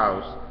his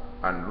house,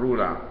 and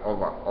ruler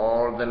over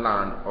all the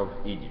land of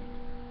Egypt.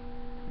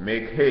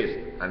 Make haste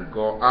and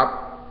go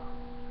up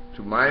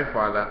to my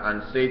father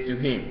and say to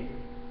him,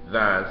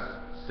 Thus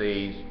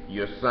says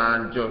your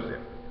son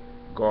Joseph,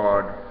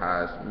 God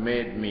has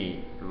made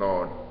me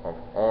Lord of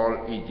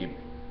all Egypt.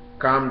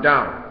 Come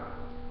down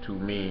to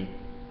me,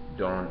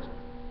 do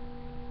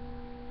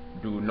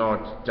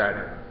not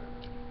tarry."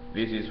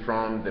 This is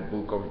from the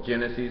book of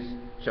Genesis,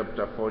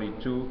 chapter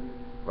 42,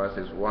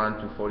 verses 1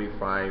 to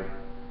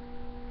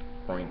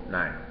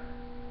 45.9.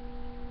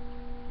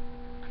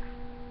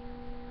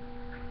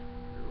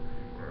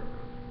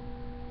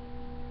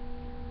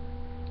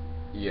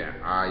 Yeah,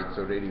 it's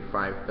already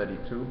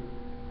 5:32.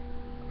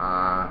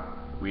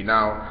 We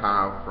now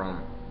have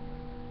from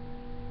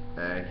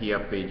here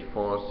page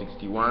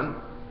 461,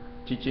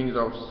 Teachings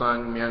of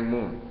Sang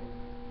Myun.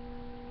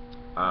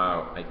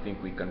 I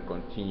think we can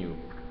continue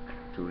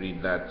to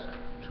read that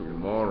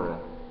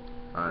tomorrow,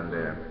 and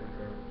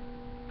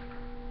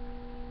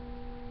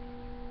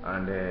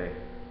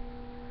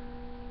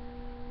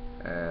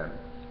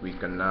we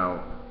can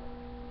now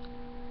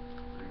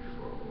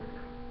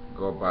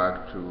go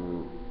back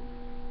to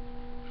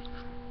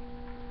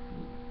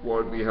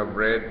what we have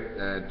read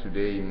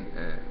today in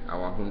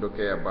our Hoon Dok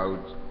Hae about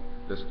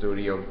the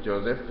story of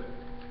Joseph.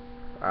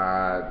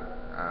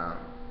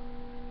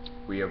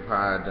 We have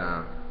had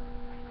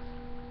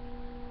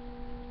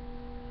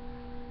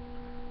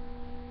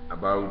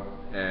about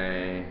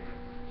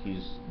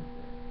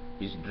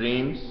his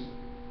dreams,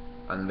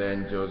 and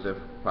then Joseph's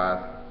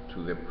path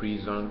to the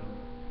prison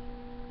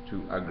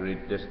to a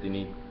great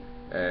destiny,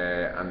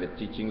 and the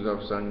Teachings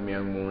of Sang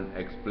Myun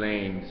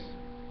explains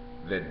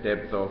the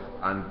depth of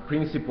and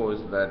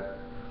principles that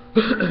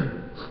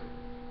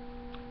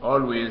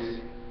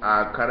always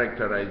are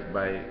characterized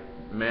by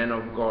men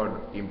of God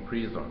in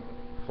prison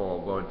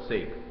for God's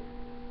sake.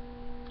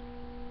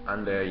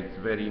 And it's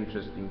very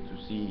interesting to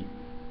see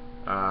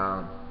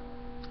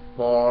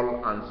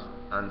Paul and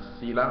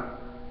Silas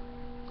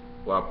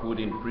were put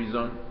in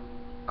prison,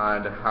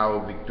 and how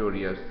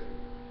victorious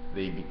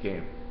they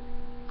became.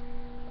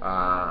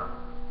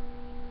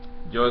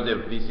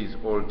 Joseph, this is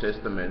Old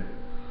Testament,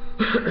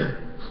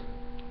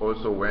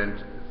 also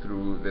went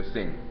through the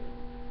same,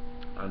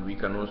 and we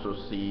can also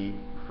see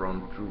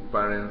from true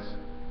parents,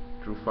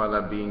 true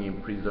father being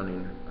imprisoned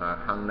in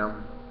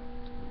Hangnam.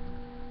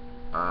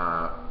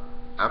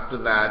 After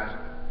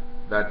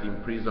that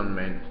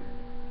imprisonment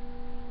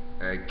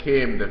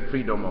came the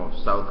freedom of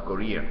South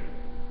Korea,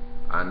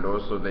 and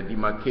also the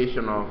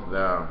demarcation of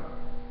the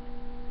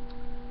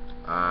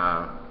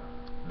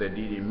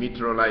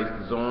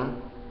demilitarized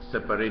zone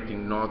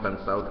separating North and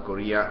South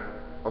Korea.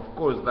 Of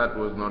course, that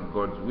was not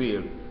God's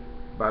will,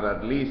 but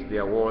at least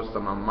there was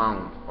some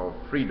amount of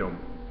freedom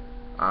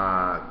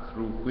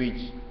through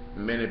which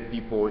many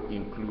people,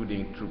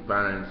 including true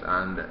parents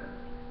and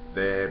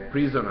the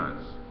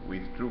prisoners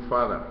with true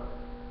father,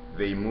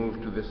 they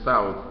moved to the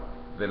south,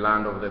 the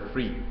land of the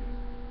free,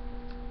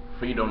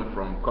 freedom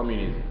from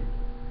communism.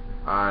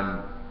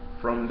 And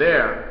from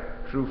there,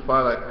 true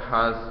father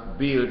has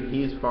built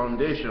his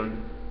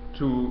foundation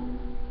to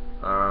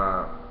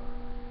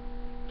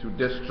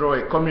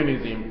destroy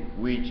communism,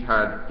 which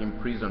had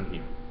imprisoned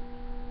him.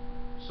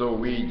 So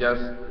we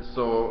just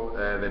saw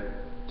the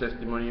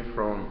testimony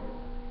from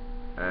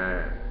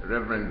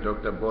Reverend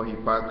Dr. Bohi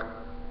Pak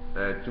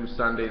 2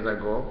 Sundays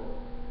ago,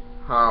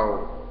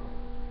 how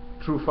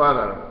true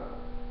father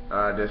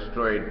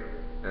destroyed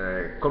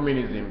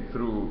communism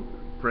through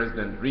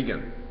President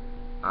Reagan,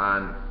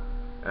 and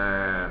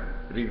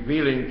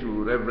revealing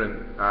to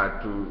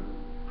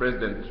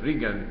President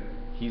Reagan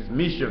his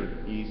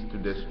mission is to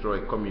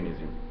destroy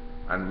communism,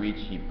 and which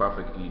he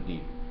perfectly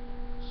did.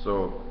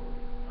 So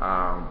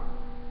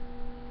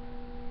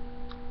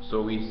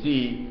so we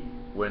see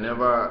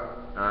whenever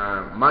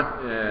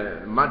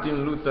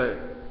Martin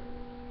Luther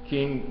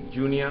King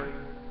Jr.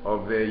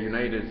 of the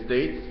United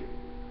States,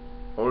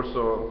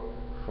 also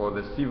for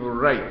the civil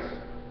rights,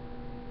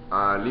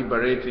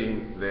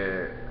 liberating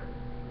the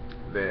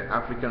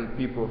African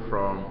people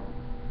from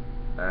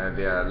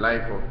their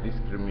life of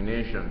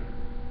discrimination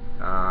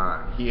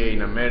here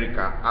in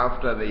America,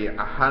 after the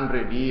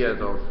 100 years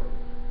of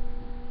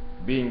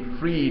being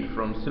freed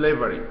from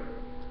slavery.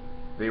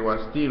 They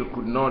still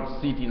could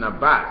not sit in a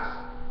bus.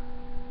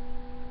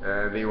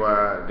 They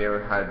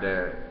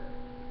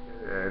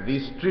had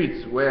these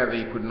streets where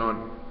they could not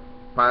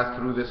pass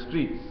through the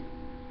streets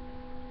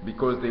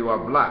because they were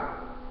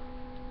black.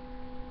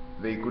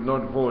 They could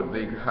not vote.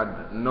 They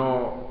had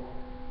no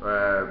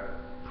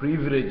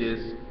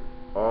privileges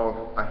of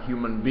a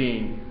human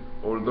being,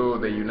 although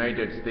the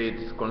United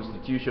States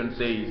Constitution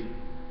says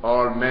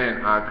all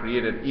men are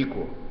created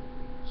equal.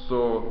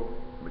 So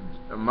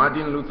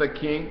Martin Luther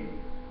King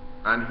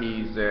and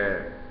his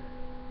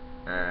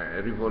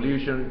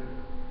revolution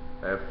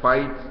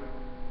fight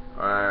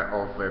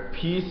of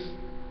peace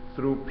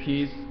through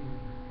peace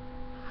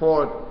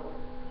fought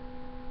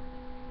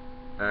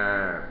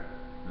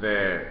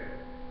the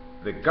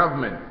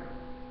government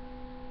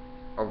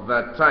of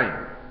that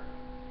time,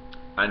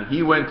 and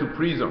he went to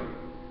prison,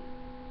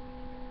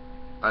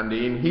 and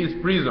in his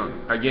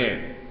prison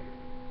again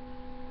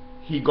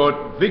he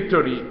got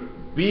victory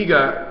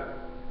bigger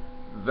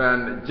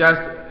than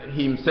just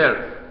himself.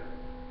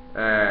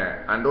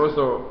 And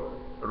also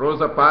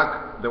Rosa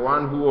Parks, the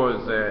one who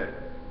was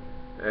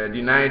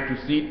denied to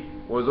sit,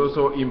 was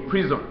also in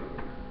prison.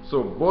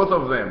 So both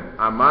of them,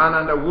 a man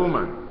and a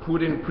woman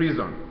put in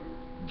prison,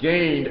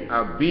 gained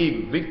a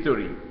big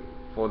victory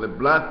for the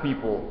black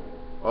people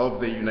of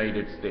the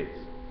United States.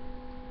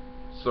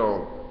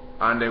 So,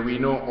 and we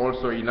know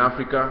also in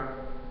Africa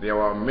there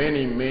were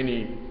many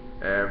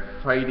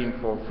fighting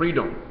for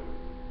freedom,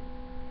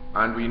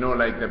 and we know,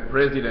 like the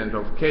president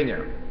of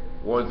Kenya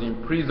was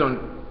imprisoned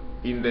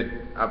in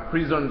a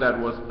prison that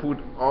was put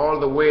all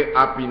the way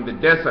up in the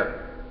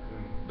desert,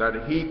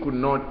 that he could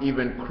not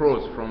even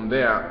cross from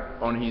there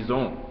on his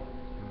own.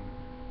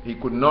 He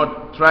could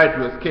not try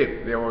to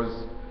escape.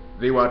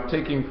 They were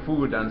taking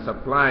food and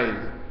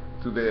supplies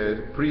to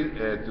the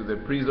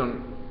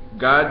prison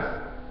guards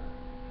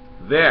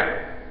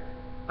there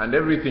and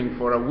everything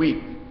for a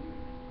week,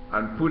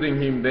 and putting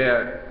him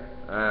there.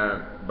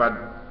 But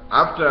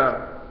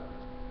after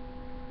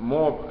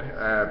more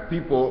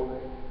people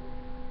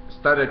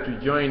started to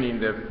join in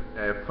the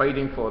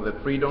fighting for the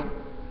freedom,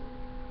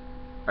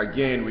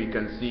 again we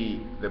can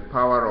see the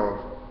power of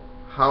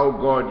how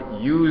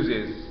God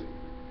uses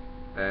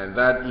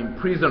that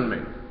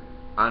imprisonment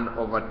and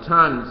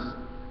overturns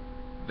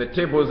the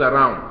tables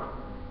around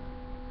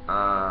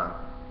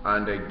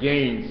and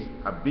gains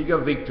a bigger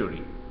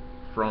victory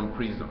from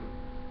prison.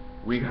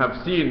 We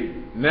have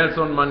seen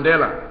Nelson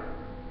Mandela,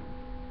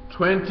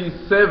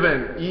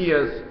 27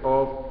 years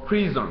of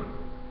prison,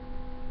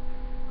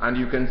 and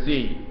you can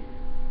see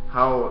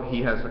how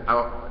he has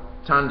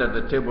turned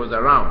the tables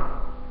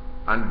around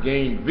and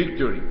gained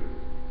victory,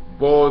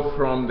 both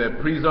from the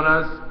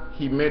prisoners.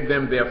 He made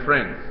them their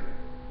friends,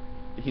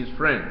 his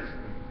friends,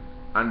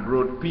 and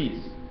brought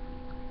peace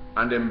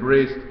and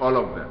embraced all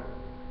of them.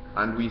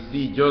 And we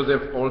see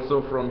Joseph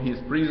also from his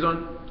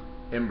prison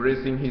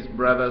embracing his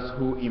brothers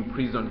who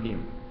imprisoned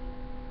him.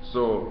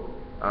 So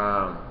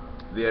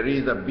there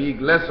is a big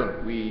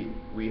lesson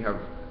we have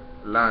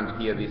learned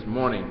here this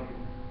morning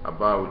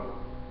about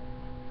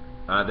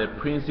the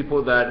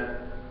principle that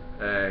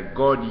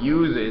God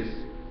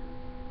uses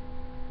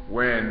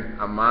when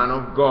a man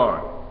of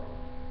God,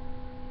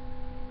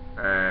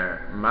 a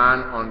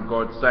man on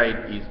God's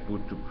side is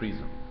put to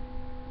prison,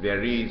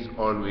 there is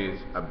always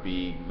a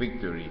big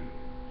victory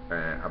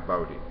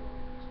about it.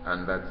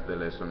 And that's the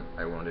lesson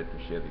I wanted to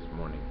share this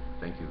morning.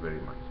 Thank you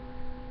very much.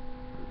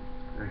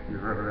 Thank you,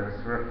 Reverend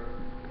Ezra.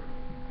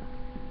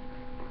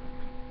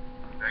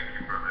 Thank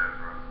you, Brother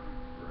Ezra.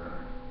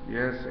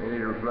 Yes, any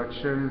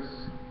reflections?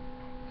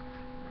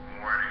 Good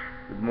morning.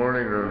 Good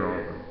morning,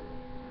 Reverend.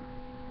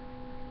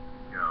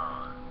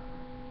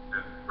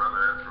 Since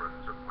Brother Ezra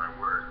took my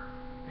word,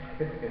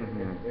 I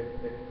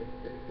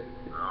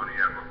only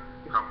have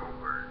a couple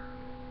words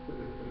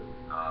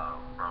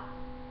from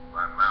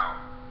my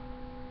mouth.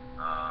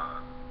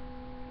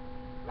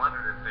 One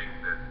of the things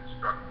that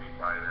struck me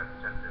by that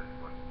sentence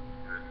when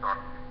you were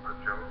talking about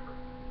Joseph,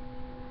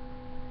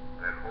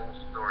 that whole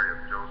story of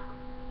Joseph,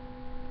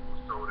 who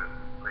was sold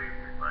into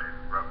slavery by his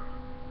brothers.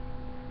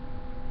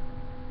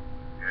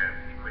 And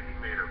he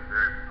made a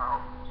very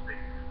powerful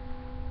statement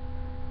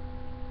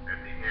at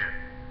the end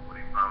when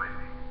he finally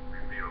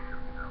revealed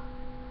himself.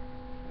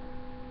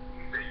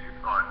 He said, "You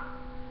thought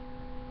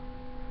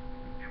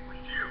it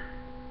was you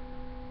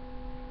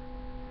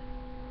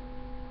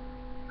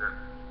that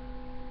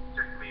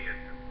took me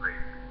into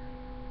slavery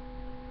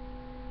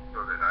so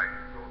that I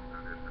could go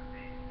through this and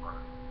be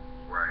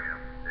where I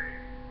am today,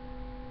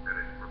 that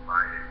it's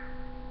provided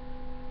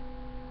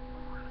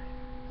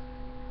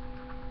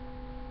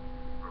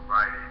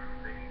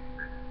things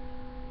that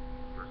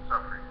you're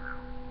suffering now."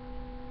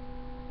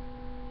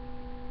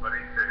 But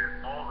he said it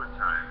all the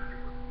time, it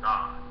was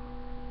God.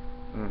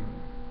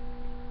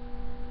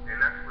 And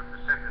that's what the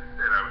sentence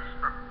said. I was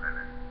struck by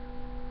that.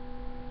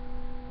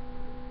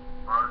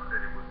 Father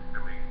said it was,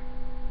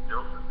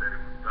 Joseph said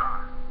it was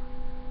God.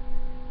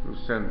 Who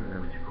sent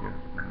him? When you go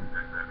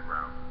that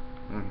route.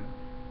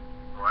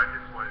 So I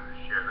just wanted to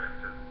share that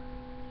to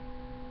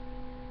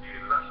the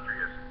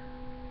illustrious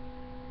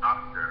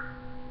Dr.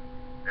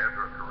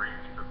 Ezra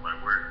Karimi took my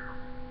word from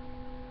me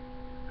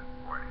this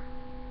morning.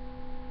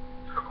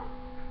 So,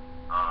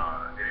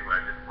 anyway,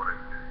 I just wanted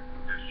to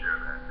just share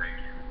that. Thank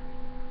you.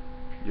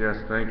 Yes,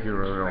 thank you,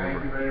 Reverend.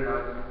 Thank you very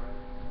much.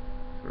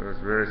 So it's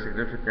very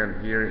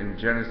significant here in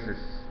Genesis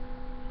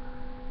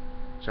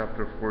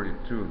chapter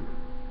 42.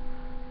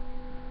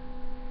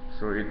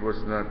 So it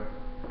was not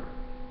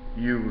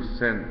you who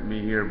sent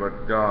me here,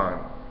 but God,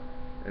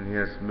 and He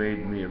has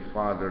made me a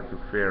father to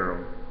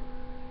Pharaoh,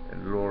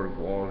 and Lord of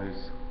all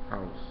his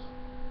house,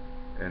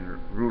 and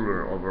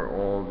ruler over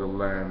all the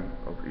land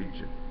of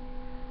Egypt.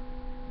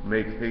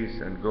 Make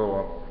haste and go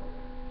up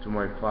to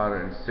my father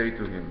and say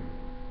to him,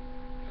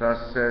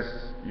 Thus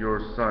says your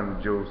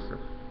son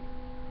Joseph,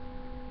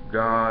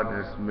 God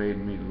has made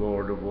me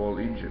Lord of all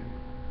Egypt.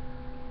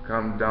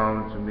 Come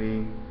down to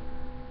me,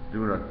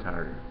 do not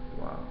tarry.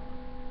 Wow.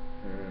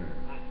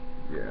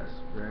 Yes,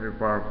 very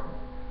powerful.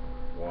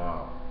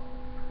 Wow.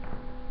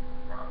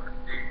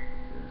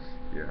 Yes,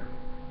 yeah.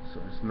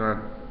 So it's not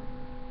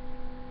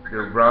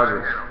your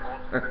brother.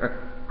 God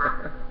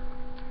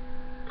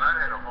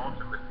had an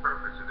ultimate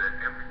purpose and that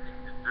everything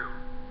to do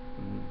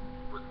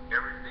with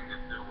everything to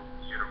do with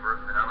the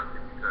universality,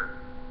 because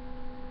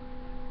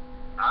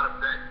out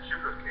of that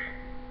Judah came.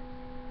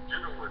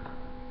 Judah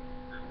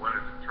is one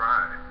of the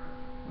tribes.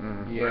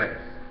 Yes.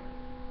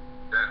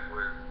 That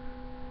was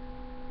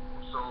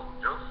sold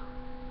Joseph.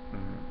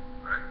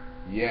 Right?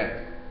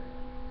 Yes.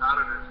 Out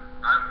of the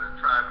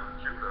tribe of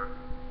Judah,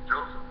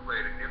 Joseph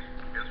played an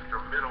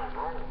instrumental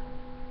role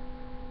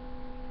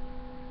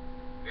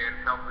in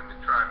helping the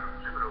tribe of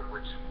Judah,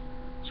 which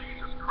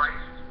Jesus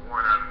Christ was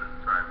born out of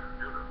the tribe of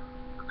Judah.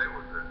 So there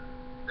was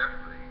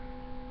definitely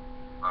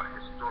a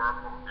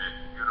historical and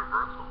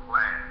universal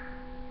plan.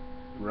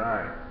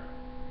 Right.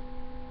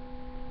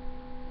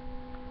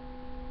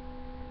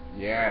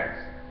 Yes.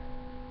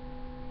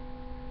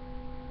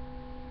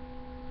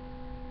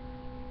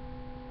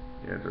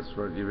 Yeah, that's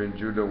right. Even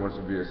Judah wants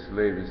to be a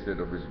slave instead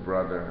of his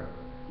brother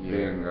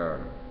being,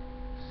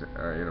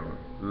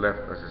 left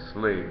as a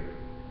slave.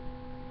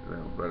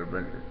 But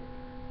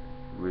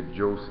with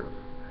Joseph.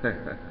 So.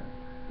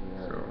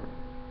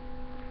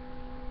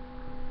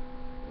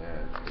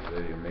 Yeah, it's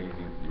very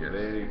amazing. Yes.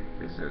 Very.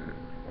 It's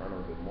One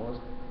of the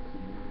most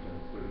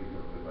significant stories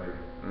of the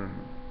Bible.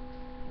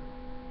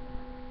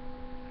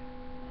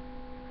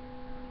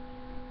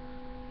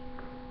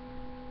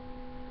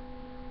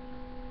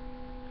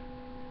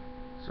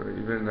 So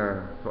even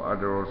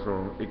Father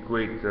also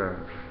equate the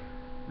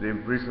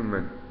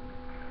imprisonment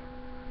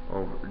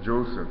of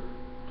Joseph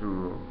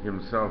to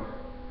himself,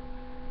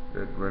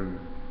 that when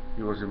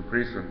he was in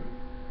prison,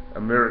 a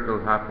miracle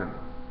happened.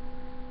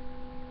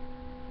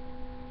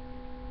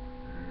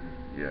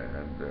 Yeah,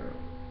 and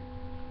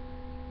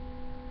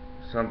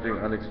something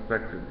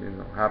unexpected,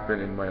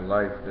 happened in my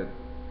life that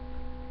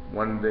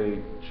one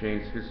day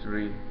changed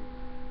history,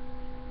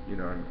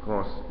 and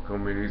caused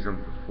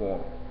communism to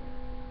fall.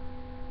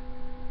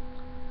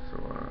 So,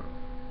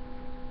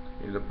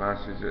 in the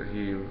passage that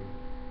in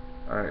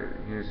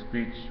his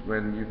speech,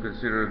 when you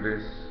consider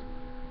this,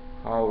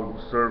 how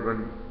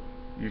servant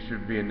You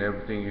should be in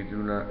everything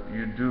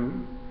you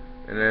do,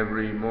 and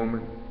every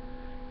moment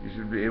you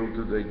should be able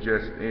to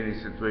digest any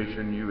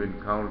situation you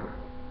encounter.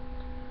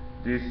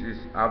 This is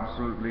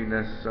absolutely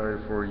necessary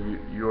for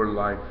your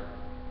life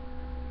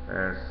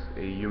as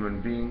a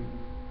human being.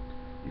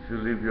 If you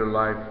live your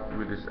life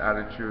with this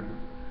attitude,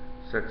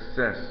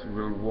 success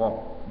will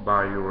walk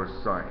by your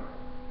side.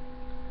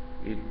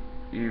 If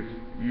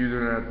you do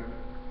not,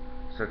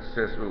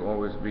 success will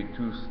always be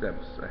 2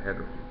 steps ahead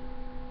of you.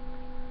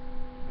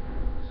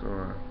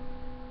 So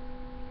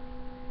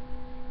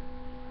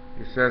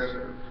he says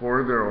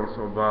further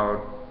also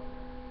about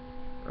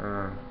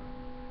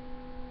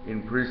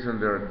in prison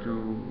there are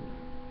 2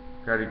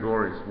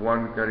 categories.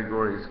 One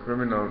category is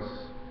criminals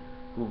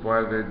who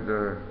violate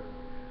the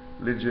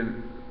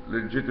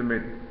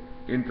legitimate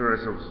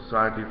interests of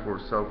society for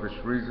selfish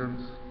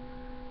reasons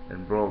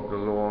and broke the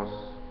laws.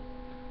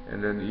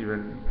 And then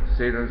even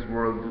Satan's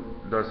world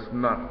does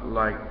not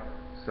like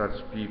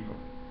such people.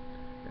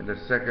 And the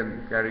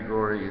second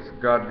category is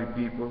godly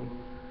people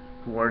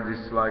who are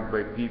disliked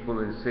by people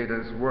in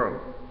Satan's world,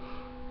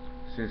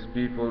 since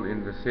people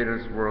in the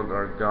Satan's world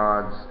are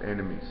God's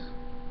enemies.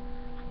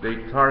 They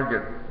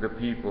target the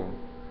people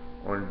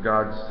on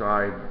God's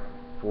side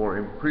for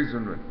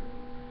imprisonment.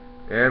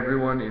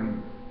 Everyone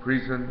in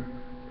prison,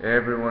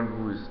 everyone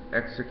who is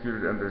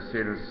executed under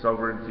Satan's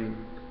sovereignty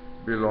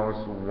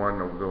belongs to one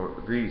of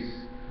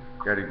these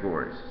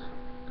categories.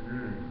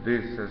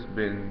 This has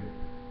been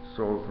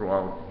so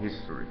throughout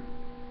history.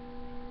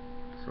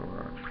 So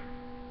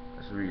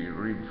as we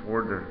read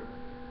further,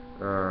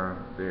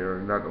 they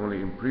are not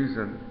only in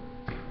prison,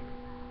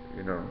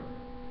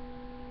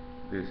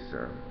 these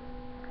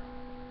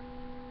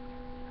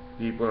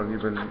people and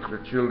even the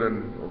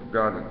children of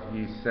God that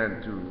He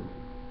sent to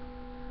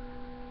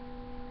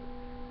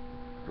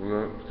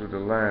the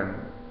land,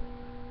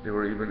 they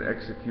were even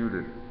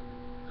executed.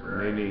 So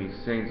many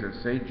saints and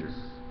sages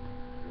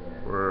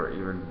were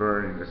even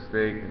burned in the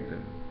stake and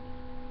then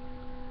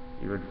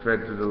even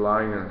fed to the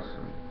lions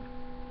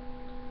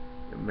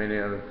and many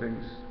other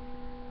things.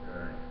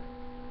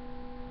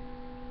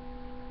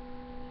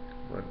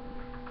 But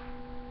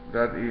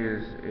that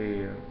is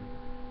a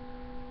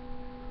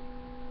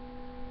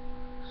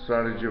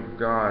strategy of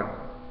God,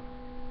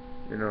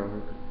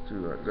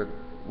 that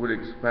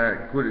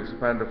could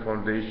expand the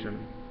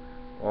foundation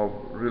of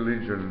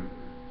religion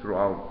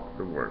throughout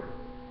the world.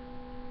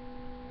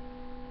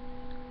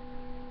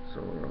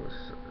 So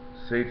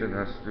Satan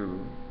has to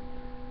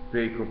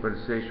pay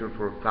compensation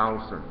for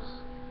thousands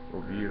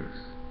of years.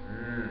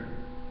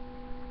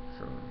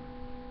 So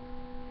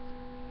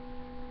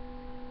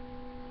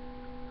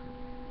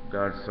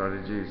God's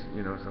strategy is,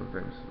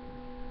 sometimes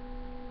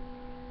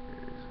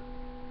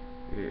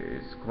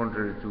it's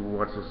contrary to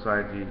what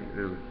society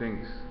really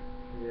thinks.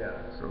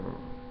 So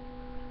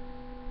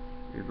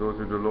you go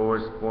to the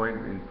lowest point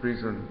in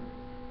prison,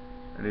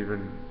 and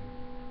even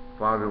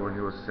Father, when he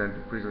was sent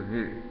to prison,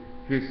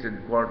 his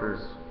headquarters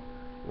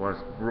was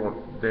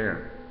brought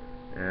there,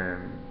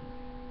 and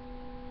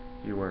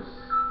he was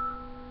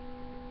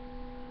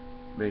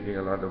making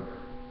a lot of,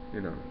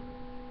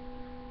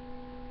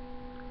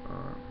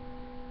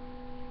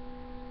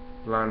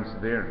 plans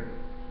there,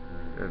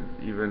 and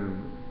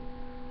even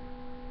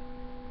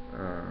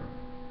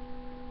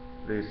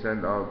they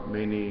sent out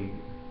many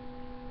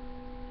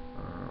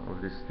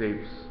of these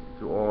tapes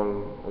to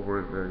all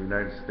over the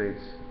United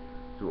States,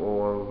 to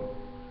all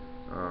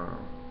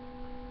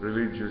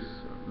religious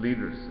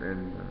leaders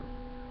and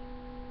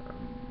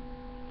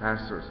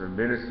pastors and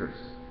ministers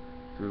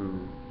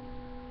to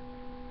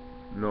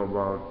know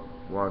about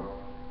what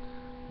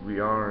we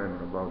are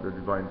and about the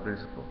divine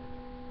principle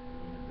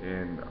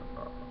and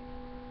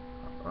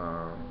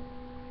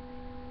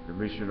the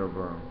mission of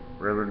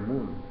Reverend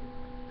Myun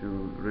to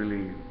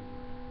really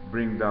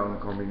bring down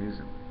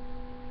communism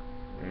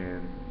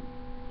and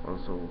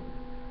also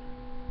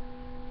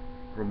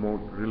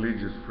promote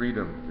religious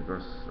freedom,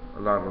 because a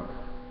lot of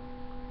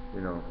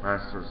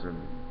pastors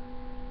and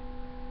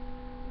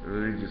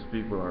religious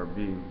people are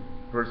being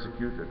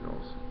persecuted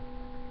also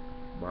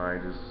by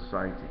the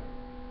society.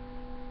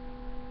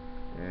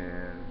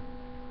 And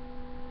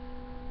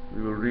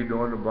we will read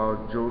on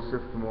about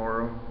Joseph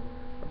tomorrow,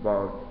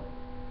 about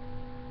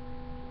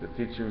the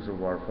teachings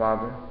of our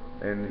Father.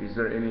 And is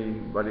there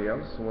anybody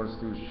else who wants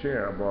to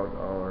share about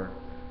our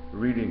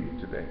reading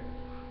today?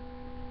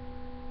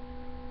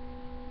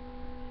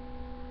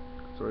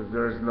 So if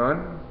there is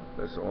none,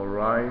 let's all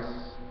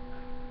rise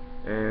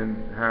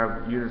and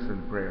have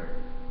unison prayer.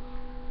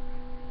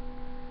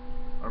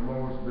 Our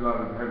most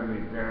beloved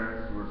Heavenly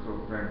Parents, we're so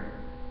thankful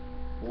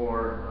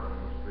for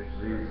this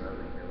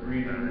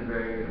reading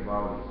today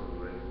about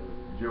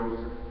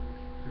Joseph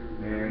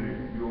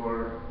and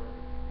your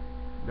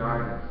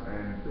guidance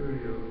and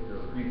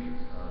speeches.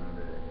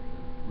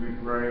 We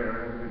pray, our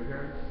Heavenly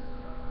Parents,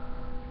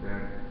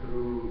 that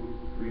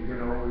we can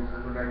always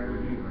connect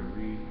with you and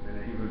we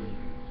even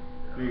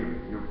feel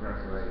your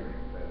presence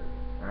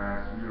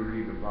as we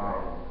read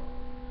about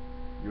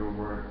your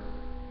words.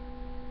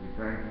 We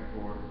thank you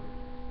for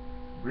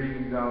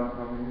bringing down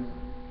communism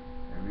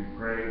And we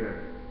pray that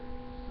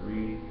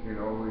we can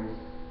always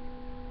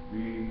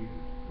be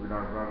with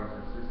our brothers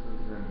and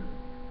sisters and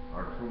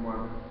our true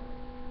mothers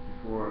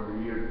before the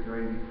year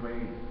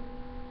 2020,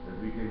 that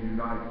we can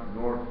unite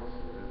North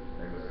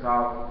and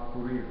South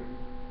Korea.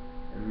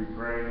 And we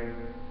pray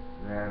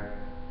that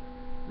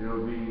there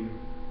will be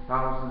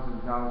thousands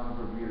and thousands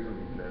of years of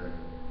peace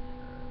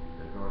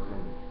because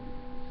of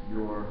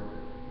your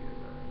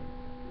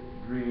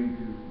dream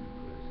to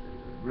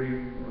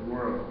bring the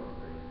world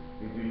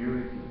into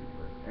unity.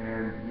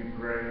 And we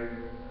pray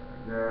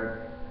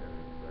that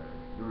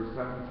your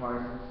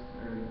sacrifices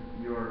and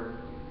your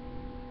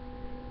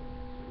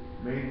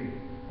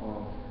making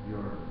of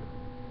your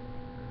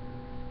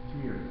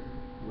tears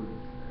would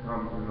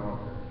come to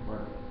naught,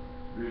 but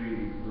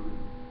really would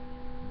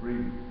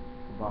bring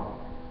about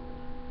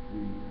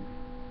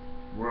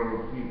the world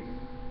of peace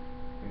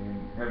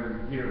in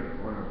heaven here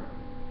on earth,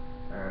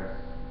 as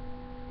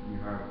you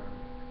have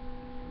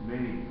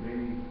many,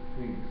 many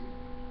things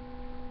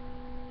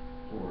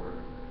for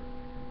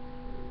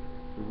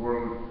the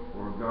world,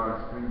 for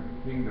God's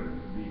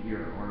kingdom to be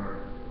here on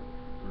earth,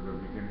 so that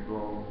we can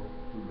go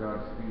to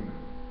God's kingdom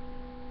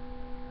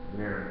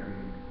there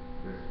in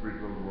the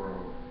spiritual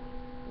world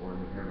or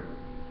in heaven.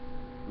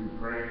 We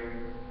pray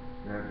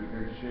that we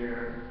can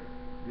share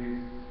this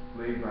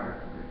playback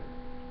today,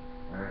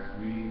 as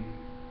we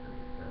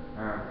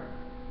have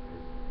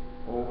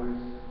always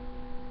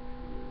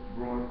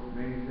brought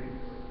many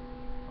things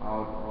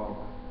out of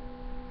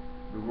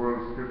the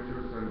world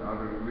scriptures and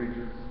other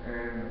religions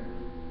and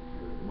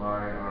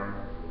by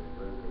our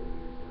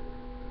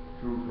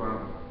true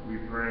family. We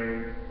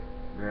pray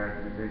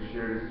that we can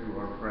share this to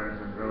our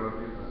friends and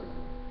relatives,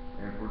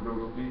 and for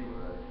those people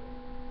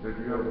that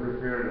you have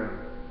prepared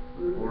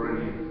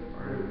already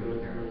our heavenly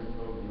camps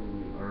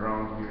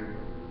around here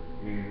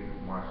in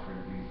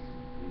Washington, D.C.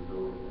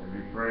 And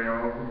we pray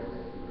all this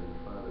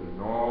in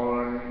all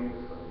our names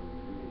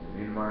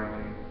and in my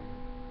name.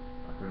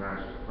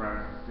 Athanasius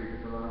Francis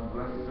Tigatalan,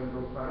 bless the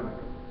simple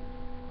family.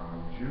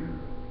 I'm Jew,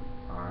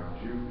 I'm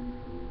Jew,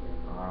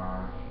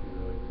 I'm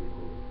Jew.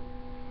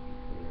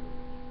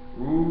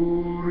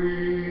 Uri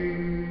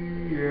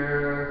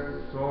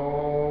esonen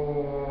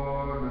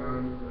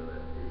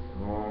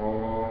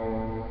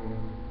non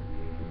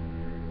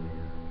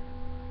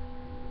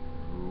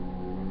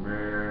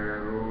numeros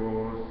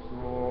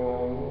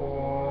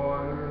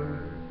solen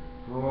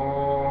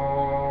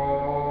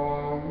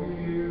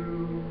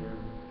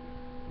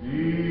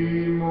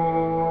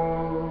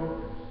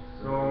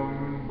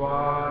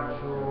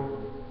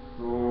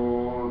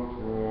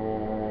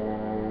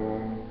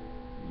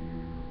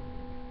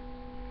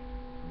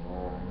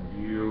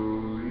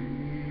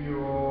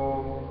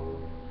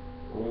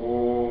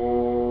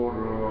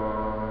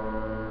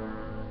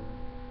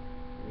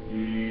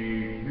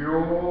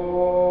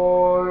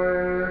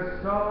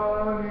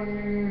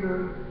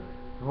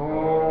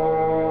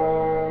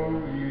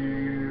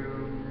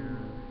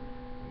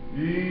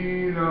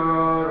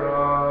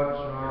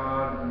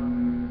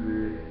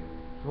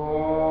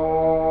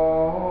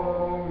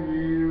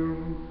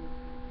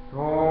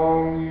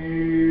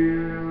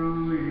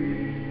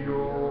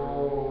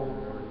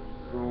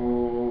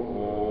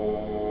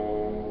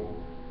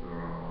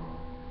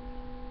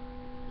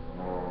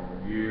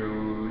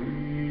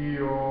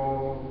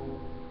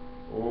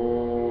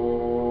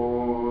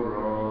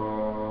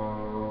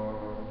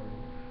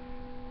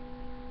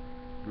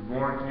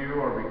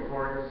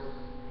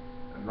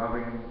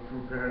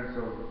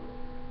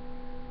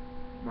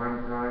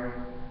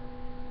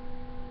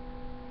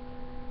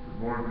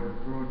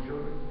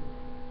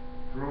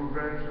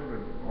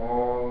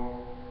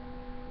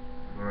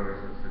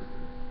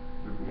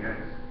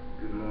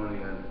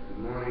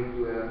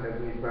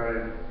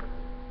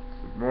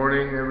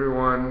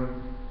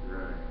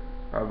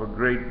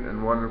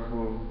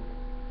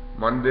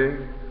Monday,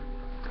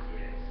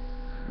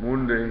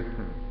 Monday.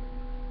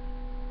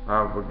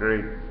 Have a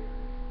great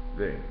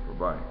day.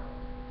 Bye-bye.